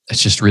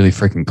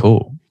freaking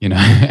cool,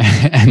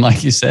 And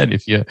like you said,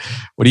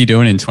 what are you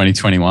doing in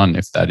 2021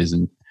 if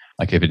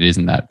it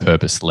isn't that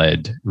purpose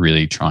led,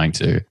 really trying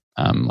to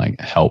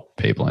help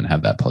people and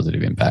have that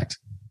positive impact?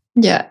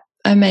 Yeah,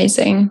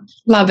 amazing,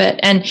 love it,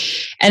 and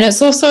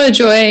it's also a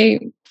joy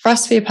for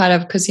us to be a part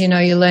of, because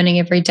you're learning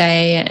every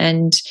day,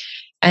 and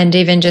and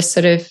even just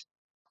sort of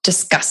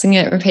discussing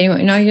it, repeating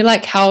it, you're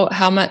like,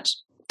 how much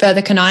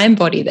further can I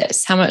embody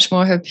this? How much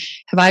more have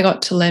I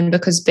got to learn?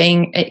 Because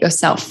being it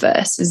yourself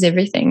first is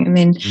everything. And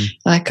then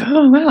like,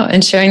 oh, wow.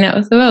 And sharing that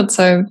with the world.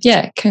 So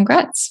yeah,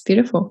 congrats.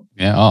 Beautiful.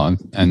 Yeah. Oh,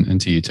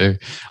 and to you too.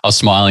 I was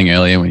smiling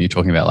earlier when you're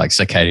talking about like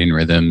circadian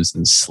rhythms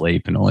and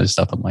sleep and all this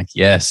stuff. I'm like,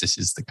 yes, this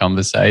is the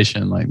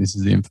conversation. Like, this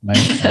is the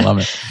information. I love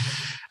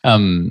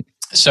it.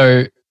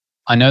 So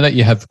I know that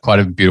you have quite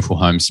a beautiful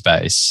home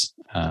space.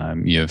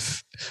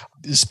 You've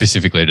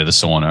specifically to the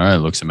sauna. It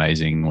looks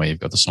amazing where you've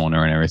got the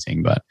sauna and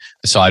everything. But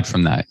aside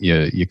from that,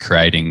 you're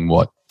creating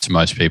what to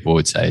most people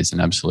would say is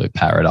an absolute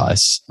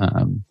paradise.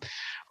 I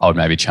would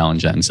maybe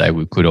challenge that and say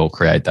we could all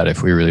create that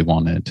if we really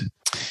wanted.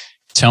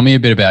 Tell me a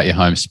bit about your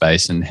home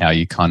space and how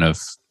you kind of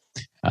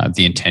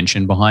the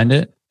intention behind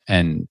it,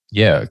 and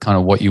kind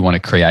of what you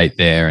want to create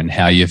there, and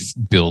how you've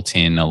built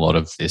in a lot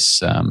of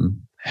this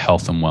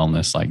health and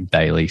wellness, like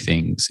daily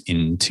things,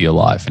 into your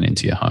life and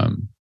into your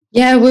home.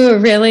 Yeah, we were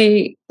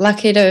really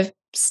lucky to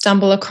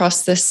stumble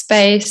across this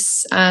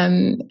space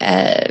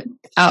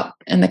out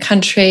in the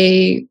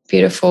country,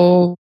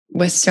 beautiful.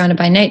 We're surrounded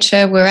by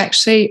nature. We're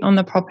actually on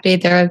the property.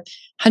 There are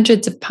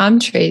hundreds of palm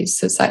trees.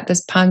 So it's like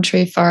this palm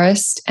tree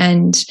forest.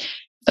 And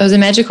it was a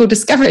magical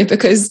discovery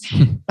because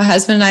my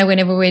husband and I,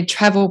 whenever we'd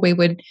travel, we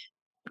would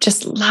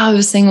just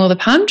love seeing all the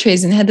palm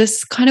trees and had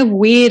this kind of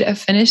weird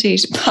affinity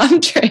to palm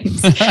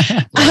trees.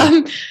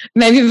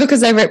 Maybe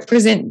because they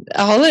represent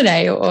a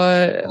holiday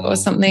or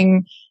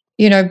something,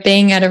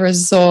 being at a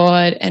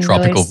resort and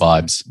tropical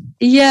vibes.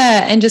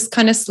 Yeah. And just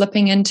kind of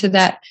slipping into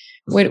that.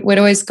 We'd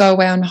always go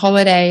away on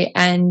holiday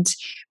and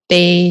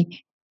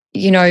be,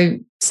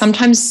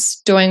 sometimes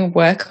doing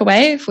work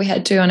away if we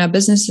had to on our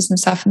businesses and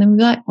stuff. And then we'd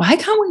be like, why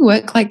can't we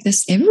work like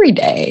this every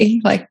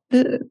day? Like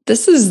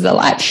this is the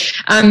life.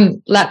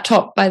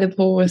 Laptop by the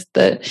pool with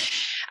the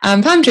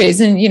palm trees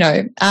and,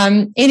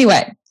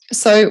 anyway.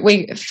 So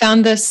we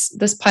found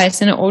this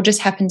place and it all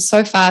just happened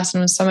so fast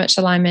and was so much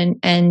alignment.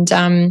 And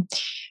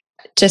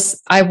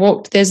I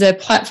walked, there's a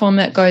platform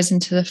that goes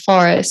into the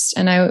forest.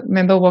 And I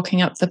remember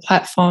walking up the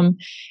platform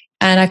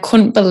and I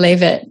couldn't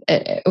believe it.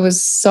 It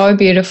was so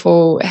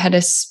beautiful. It had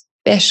a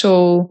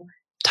special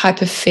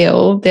type of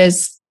feel.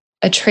 There's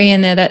a tree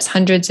in there that's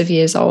hundreds of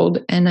years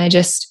old. And I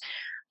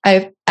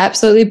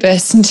absolutely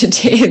burst into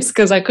tears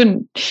because I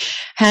couldn't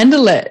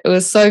handle it. It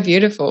was so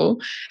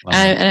beautiful. Wow.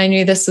 And I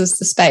knew this was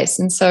the space.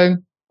 And so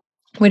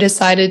we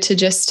decided to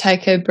just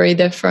take a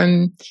breather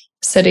from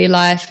city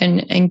life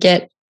and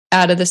get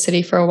out of the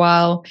city for a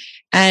while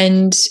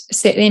and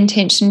set the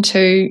intention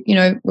to,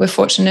 we're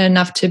fortunate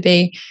enough to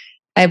be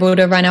able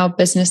to run our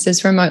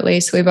businesses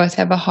remotely. So we both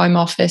have a home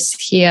office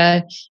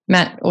here.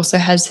 Matt also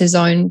has his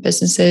own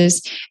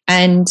businesses.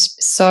 And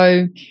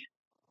so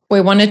we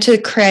wanted to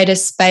create a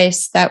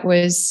space that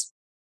was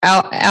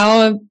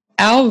our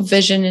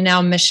vision and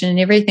our mission, and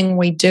everything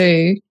we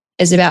do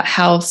is about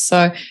health.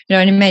 So it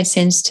only made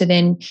sense to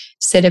then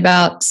set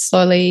about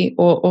slowly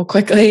or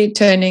quickly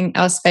turning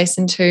our space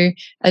into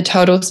a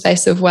total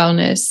space of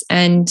wellness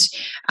and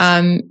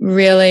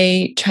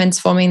really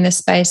transforming the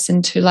space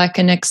into like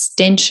an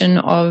extension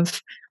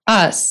of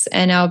us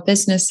and our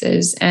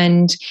businesses.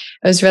 And it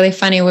was really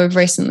funny. We've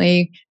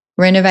recently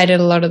renovated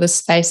a lot of the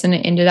space and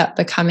it ended up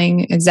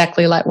becoming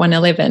exactly like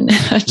 111.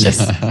 I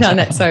just found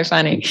that so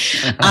funny.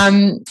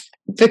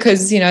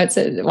 Because, it's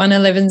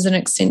 111's an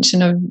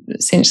extension of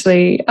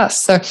essentially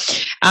us.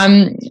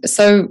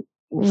 So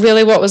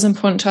really what was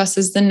important to us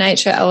is the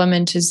nature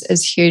element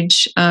is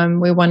huge.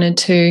 We wanted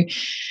to,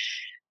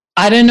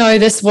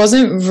 this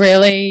wasn't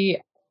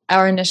really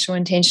our initial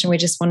intention. We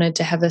just wanted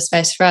to have the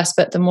space for us.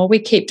 But the more we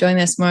keep doing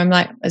this, more I'm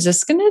like, is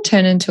this going to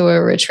turn into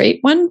a retreat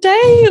one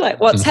day? Like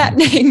what's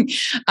happening?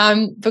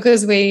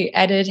 Because we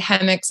added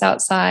hammocks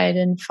outside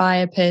and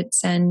fire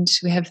pits and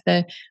we have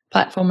the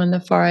platform in the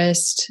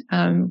forest.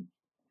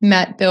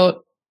 Matt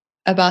built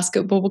a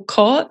basketball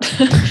court.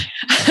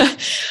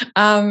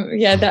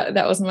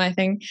 That wasn't my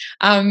thing.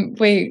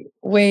 We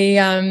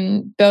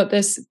built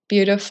this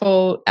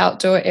beautiful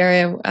outdoor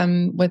area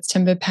with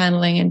timber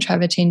paneling and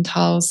travertine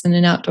tiles and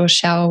an outdoor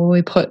shower where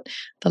we put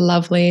the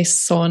lovely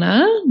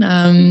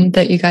sauna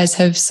that you guys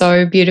have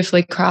so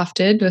beautifully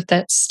crafted with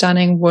that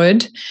stunning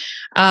wood.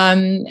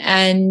 And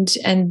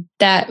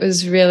that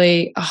was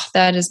really,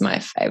 that is my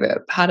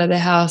favorite part of the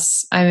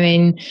house. I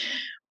mean,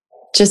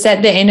 just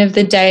at the end of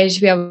the day, to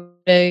be able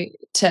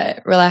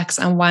to relax,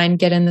 unwind,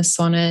 get in the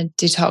sauna,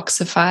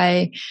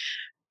 detoxify.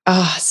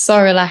 So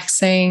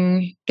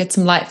relaxing, get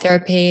some light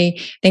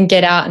therapy, then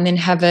get out and then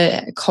have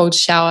a cold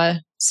shower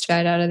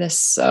straight out of this.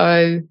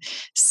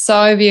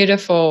 So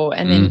beautiful.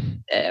 And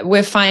then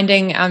we're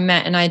finding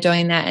Matt and I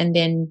doing that. And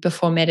then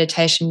before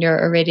meditation,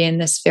 you're already in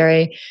this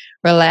very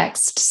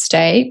relaxed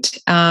state.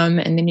 And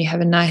then you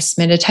have a nice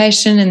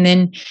meditation and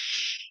then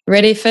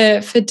ready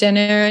for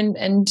dinner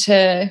and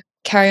to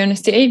carry on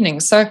with the evening.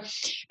 So,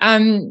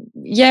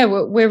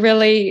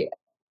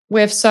 we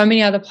have so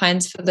many other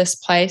plans for this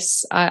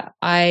place.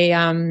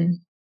 It'd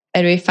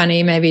be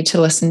funny maybe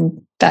to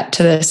listen back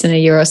to this in a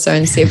year or so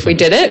and see if we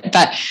did it,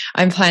 but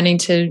I'm planning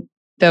to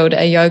build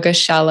a yoga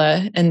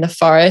shala in the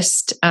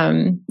forest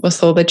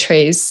with all the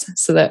trees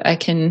so that I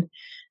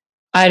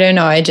don't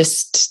know, I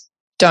just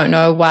don't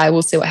know why.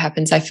 We'll see what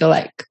happens. I feel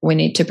like we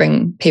need to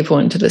bring people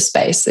into the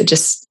space.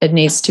 It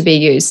needs to be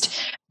used.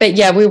 But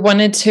yeah, we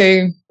wanted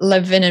to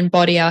live and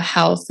embody our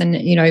health and,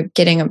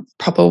 getting a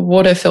proper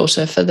water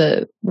filter for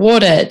the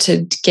water to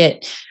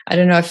get, I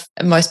don't know if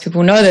most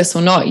people know this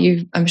or not.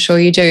 I'm sure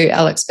you do,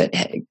 Alex, but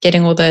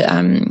getting all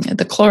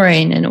the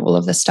chlorine and all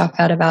of the stuff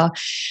out of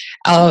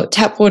our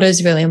tap water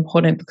is really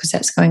important because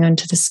that's going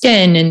onto the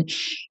skin and,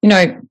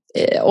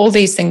 all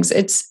these things.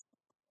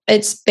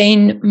 It's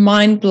been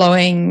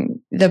mind-blowing,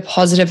 the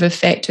positive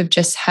effect of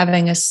just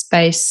having a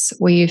space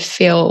where you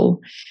feel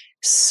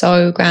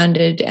so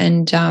grounded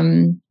and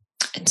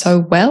so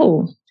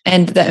well,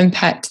 and the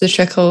impact, the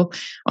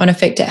trickle-on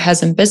effect it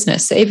has in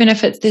business. So even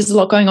if there's a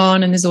lot going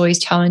on and there's always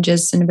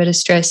challenges and a bit of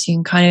stress, you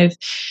can kind of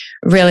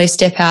really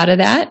step out of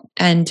that,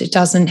 and it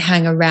doesn't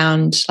hang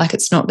around, like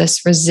it's not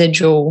this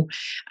residual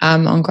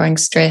ongoing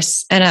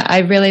stress. And I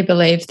really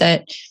believe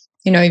that,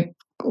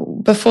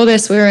 before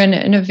this, we were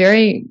in a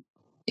very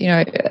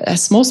a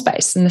small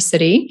space in the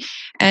city,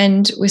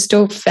 and we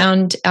still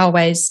found our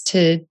ways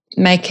to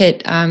make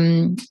it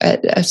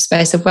a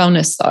space of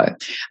wellness though.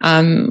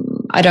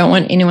 I don't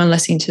want anyone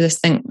listening to this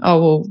think,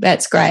 oh, well,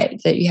 that's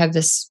great that you have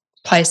this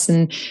place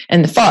in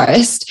the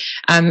forest.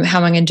 How am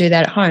I going to do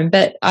that at home?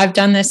 But I've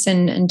done this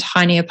in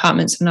tiny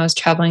apartments when I was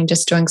traveling,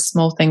 just doing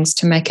small things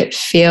to make it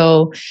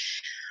feel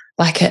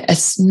like a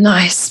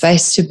nice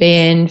space to be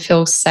in,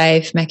 feel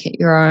safe, make it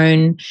your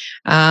own,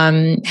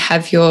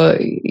 have your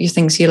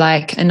things you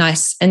like. A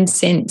nice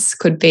incense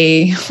could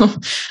be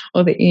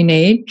all that you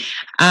need.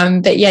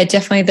 But yeah,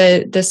 definitely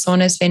the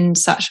sauna has been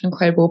such an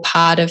incredible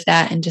part of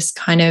that, and just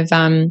kind of,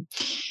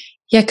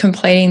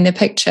 completing the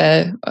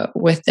picture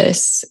with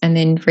this and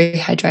then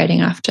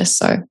rehydrating after.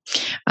 So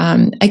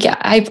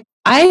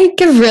I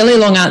give really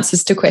long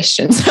answers to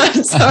questions.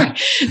 I'm sorry.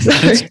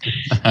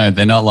 No,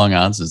 they're not long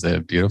answers.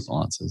 They're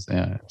beautiful answers.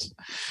 Yeah,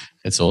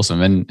 it's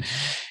awesome. And,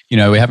 we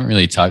haven't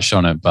really touched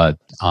on it, but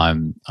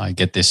I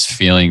get this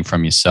feeling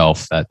from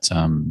yourself that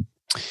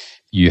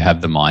you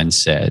have the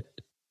mindset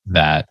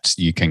that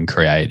you can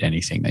create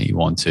anything that you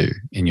want to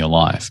in your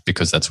life,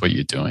 because that's what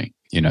you're doing.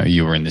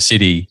 You were in the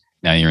city,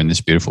 now you're in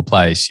this beautiful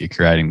place, you're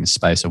creating this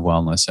space of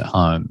wellness at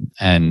home.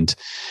 And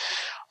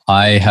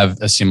I have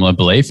a similar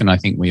belief, and I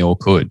think we all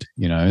could,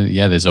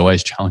 there's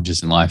always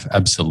challenges in life,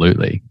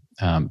 absolutely.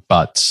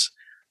 But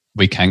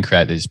we can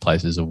create these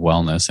places of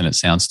wellness. And it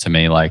sounds to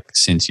me like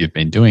since you've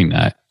been doing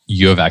that,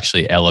 you have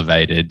actually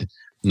elevated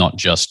not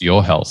just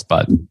your health,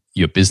 but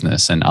your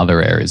business and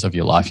other areas of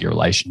your life, your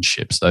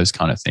relationships, those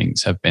kind of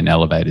things have been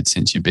elevated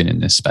since you've been in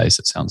this space,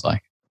 it sounds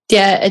like.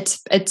 Yeah,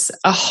 it's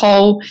a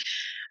whole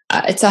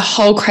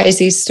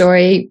crazy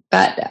story.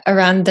 But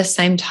around the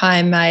same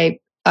time,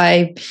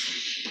 I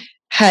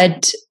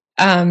had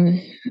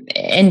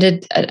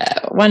ended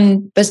one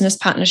business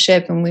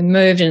partnership, and we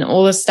moved, and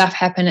all this stuff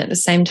happened at the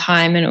same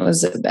time, and it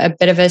was a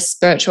bit of a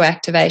spiritual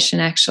activation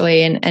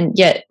actually, and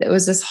yet it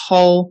was this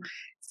whole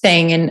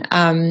thing.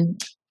 And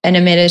in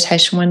a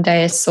meditation one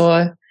day I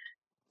saw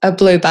a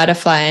blue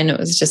butterfly, and it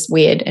was just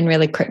weird and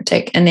really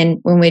cryptic. And then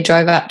when we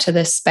drove up to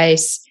this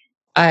space,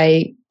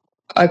 I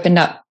opened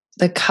up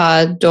the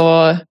car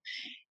door,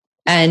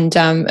 and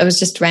it was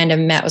just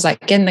random. Matt was like,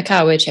 get in the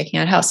car, we're checking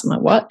out house. I'm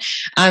like, what?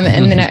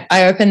 And then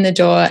I opened the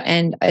door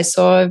and I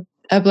saw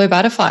a blue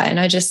butterfly, and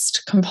I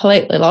just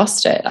completely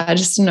lost it. I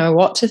just didn't know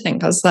what to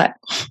think. I was like,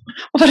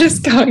 what is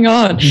going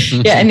on?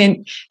 Yeah. And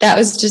then that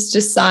was just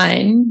a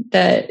sign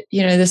that,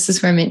 this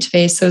is where I'm meant to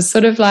be. So it's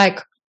sort of like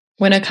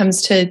when it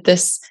comes to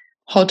this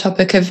whole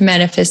topic of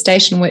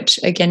manifestation, which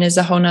again is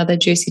a whole nother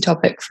juicy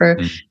topic for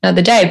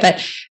another day,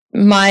 but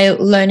my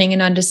learning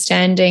and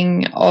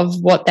understanding of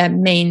what that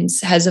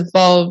means has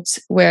evolved,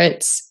 where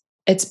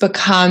it's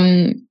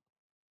become,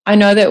 I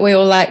know that we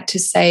all like to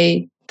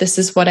say, this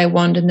is what I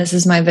want and this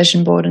is my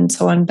vision board and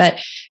so on. But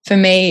for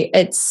me,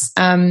 it's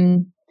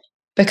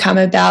become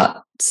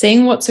about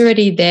seeing what's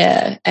already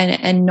there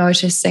and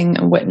noticing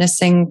and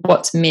witnessing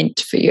what's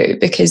meant for you,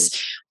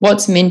 because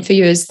what's meant for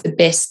you is the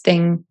best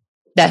thing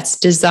that's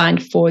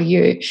designed for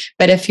you.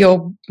 But if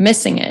you're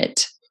missing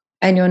it,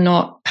 and you're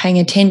not paying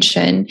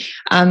attention,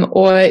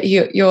 or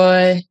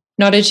you're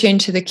not attuned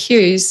to the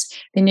cues,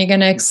 then you're going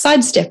to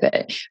sidestep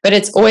it. But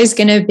it's always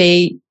going to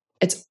be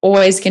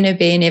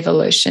an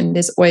evolution.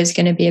 There's always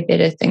going to be a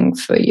better thing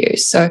for you.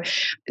 So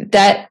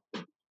that,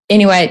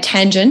 anyway,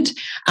 tangent.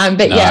 But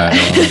no, yeah,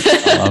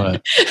 I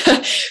love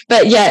it.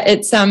 But yeah,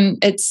 it's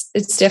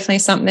definitely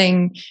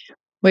something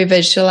we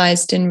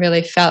visualized and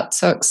really felt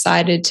so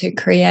excited to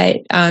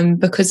create,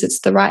 because it's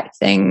the right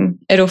thing.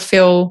 It'll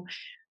feel,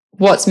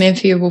 what's meant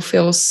for you will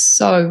feel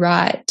so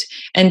right.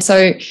 And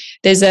so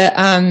there's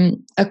a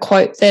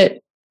quote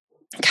that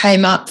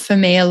came up for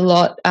me a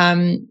lot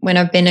when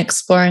I've been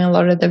exploring a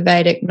lot of the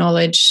Vedic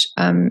knowledge,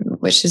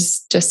 which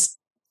is just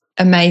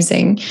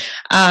amazing,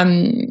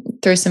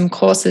 through some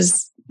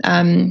courses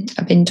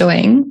I've been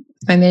doing.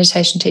 My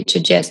meditation teacher,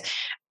 Jess,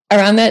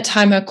 around that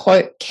time, a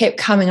quote kept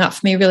coming up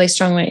for me really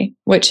strongly,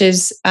 which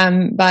is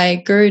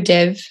by Guru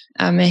Dev.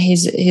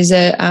 He's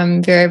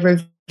a very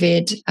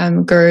revered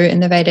guru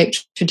in the Vedic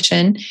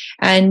tradition,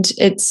 and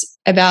it's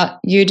about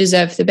you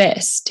deserve the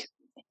best.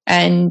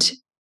 And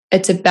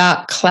it's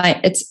about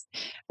it's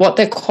what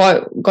the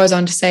quote goes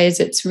on to say is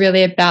it's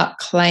really about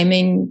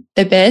claiming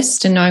the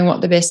best and knowing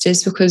what the best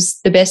is, because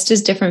the best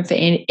is different for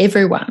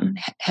everyone,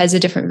 has a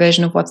different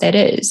version of what that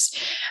is.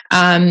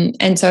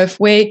 And so if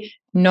we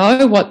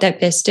know what that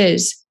best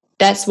is,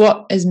 that's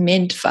what is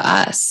meant for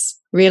us,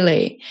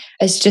 really.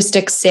 It's just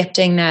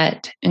accepting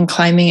that and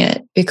claiming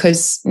it,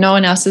 because no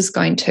one else is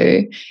going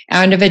to.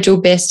 Our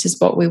individual best is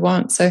what we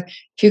want. So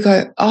if you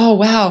go, oh,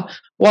 wow,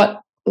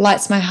 what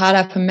lights my heart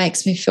up and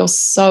makes me feel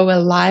so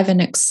alive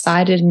and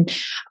excited, and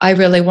I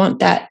really want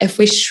that. If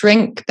we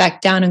shrink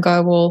back down and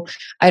go, well,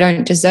 I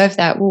don't deserve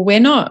that,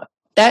 well,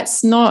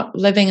 that's not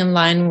living in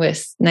line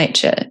with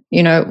nature.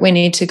 We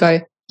need to go,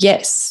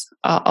 yes,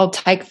 I'll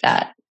take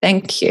that.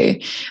 Thank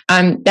you.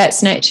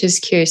 That's nature's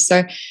cue.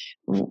 So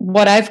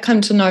what I've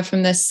come to know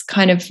from this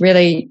kind of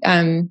really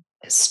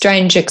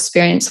strange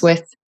experience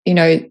with,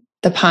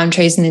 the palm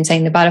trees and then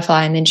seeing the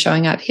butterfly and then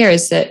showing up here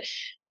is that,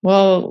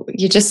 well,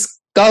 you just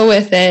go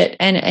with it,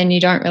 and you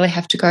don't really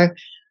have to go,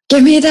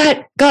 give me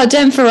that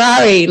goddamn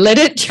Ferrari, let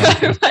it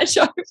drive my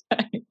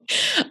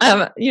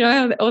over.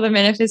 All the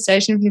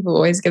manifestation people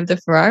always give the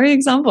Ferrari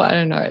example. I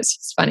don't know, it's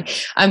just funny.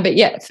 But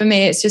yeah, for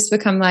me, it's just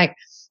become like,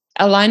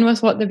 align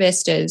with what the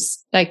best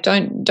is. Like,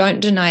 don't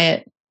deny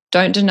it.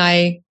 Don't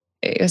deny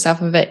yourself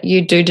of it.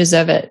 You do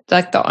deserve it.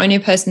 Like, the only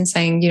person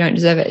saying you don't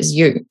deserve it is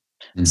you.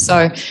 Mm-hmm.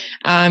 So,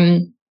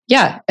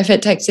 if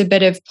it takes a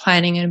bit of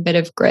planning and a bit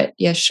of grit,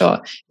 yeah, sure.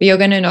 But you're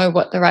going to know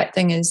what the right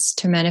thing is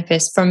to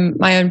manifest. From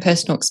my own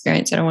personal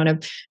experience, I don't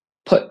want to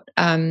put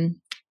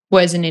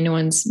words in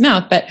anyone's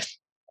mouth, but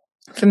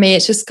for me,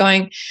 it's just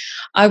going,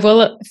 I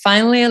will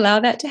finally allow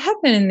that to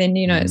happen. And then,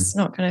 it's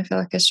not going to feel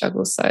like a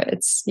struggle. So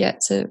it's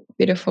a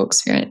beautiful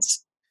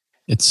experience.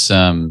 It's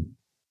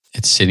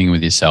sitting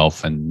with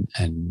yourself and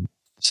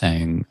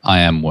saying,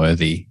 I am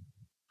worthy,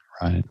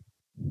 right?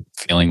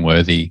 Feeling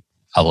worthy,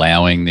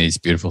 allowing these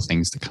beautiful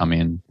things to come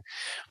in.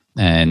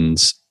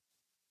 And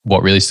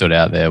what really stood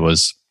out there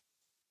was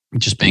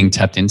just being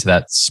tapped into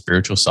that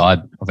spiritual side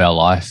of our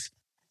life,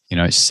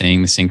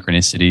 seeing the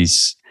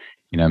synchronicities.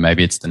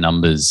 Maybe it's the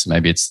numbers,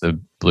 maybe it's the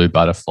blue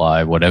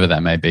butterfly, whatever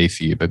that may be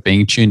for you, but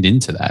being tuned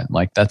into that,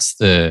 like, that's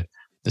the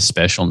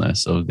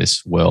specialness of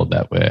this world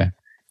that we're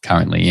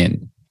currently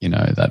in,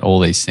 that all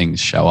these things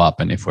show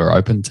up. And if we're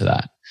open to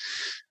that,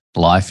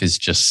 life is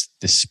just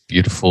this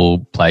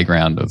beautiful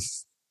playground of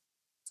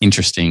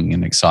interesting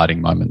and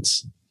exciting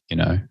moments,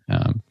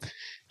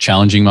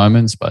 challenging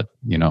moments, but,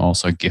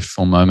 also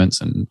giftful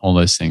moments and all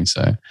those things.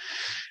 So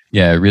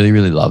yeah, I really,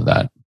 really love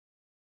that.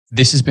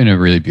 This has been a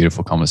really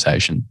beautiful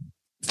conversation.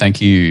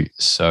 Thank you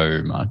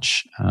so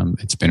much.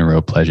 It's been a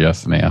real pleasure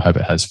for me. I hope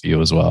it has for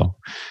you as well.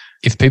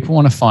 If people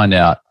want to find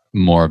out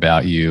more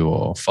about you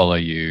or follow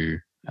you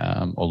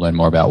or learn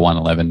more about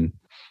 111,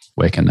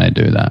 where can they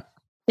do that?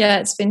 Yeah,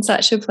 it's been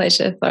such a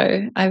pleasure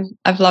though.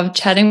 I've loved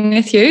chatting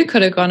with you.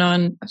 Could have gone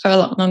on for a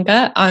lot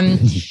longer.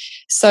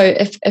 So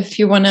if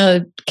you want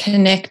to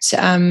connect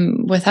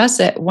with us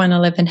at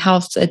 111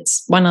 Health,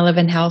 it's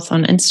 111 Health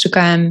on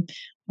Instagram,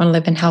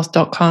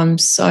 111health.com.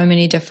 So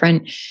many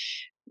different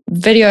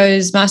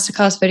videos,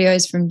 masterclass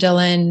videos from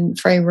Dylan,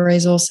 free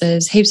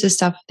resources, heaps of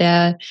stuff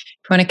there.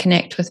 If you want to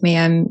connect with me,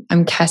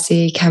 I'm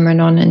Cassie Cameron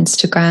on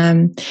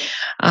Instagram,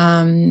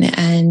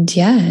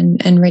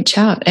 and reach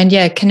out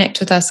and connect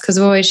with us, because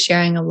we're always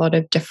sharing a lot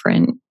of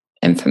different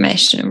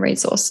information and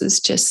resources,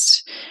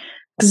 just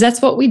because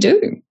that's what we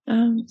do.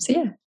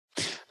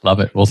 Love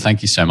it. Well,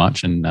 thank you so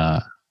much, and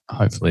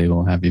hopefully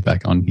we'll have you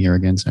back on here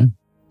again soon.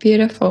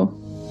 Beautiful.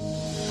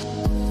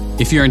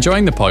 If you're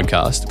enjoying the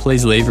podcast,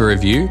 please leave a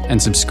review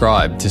and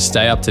subscribe to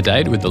stay up to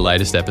date with the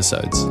latest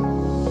episodes.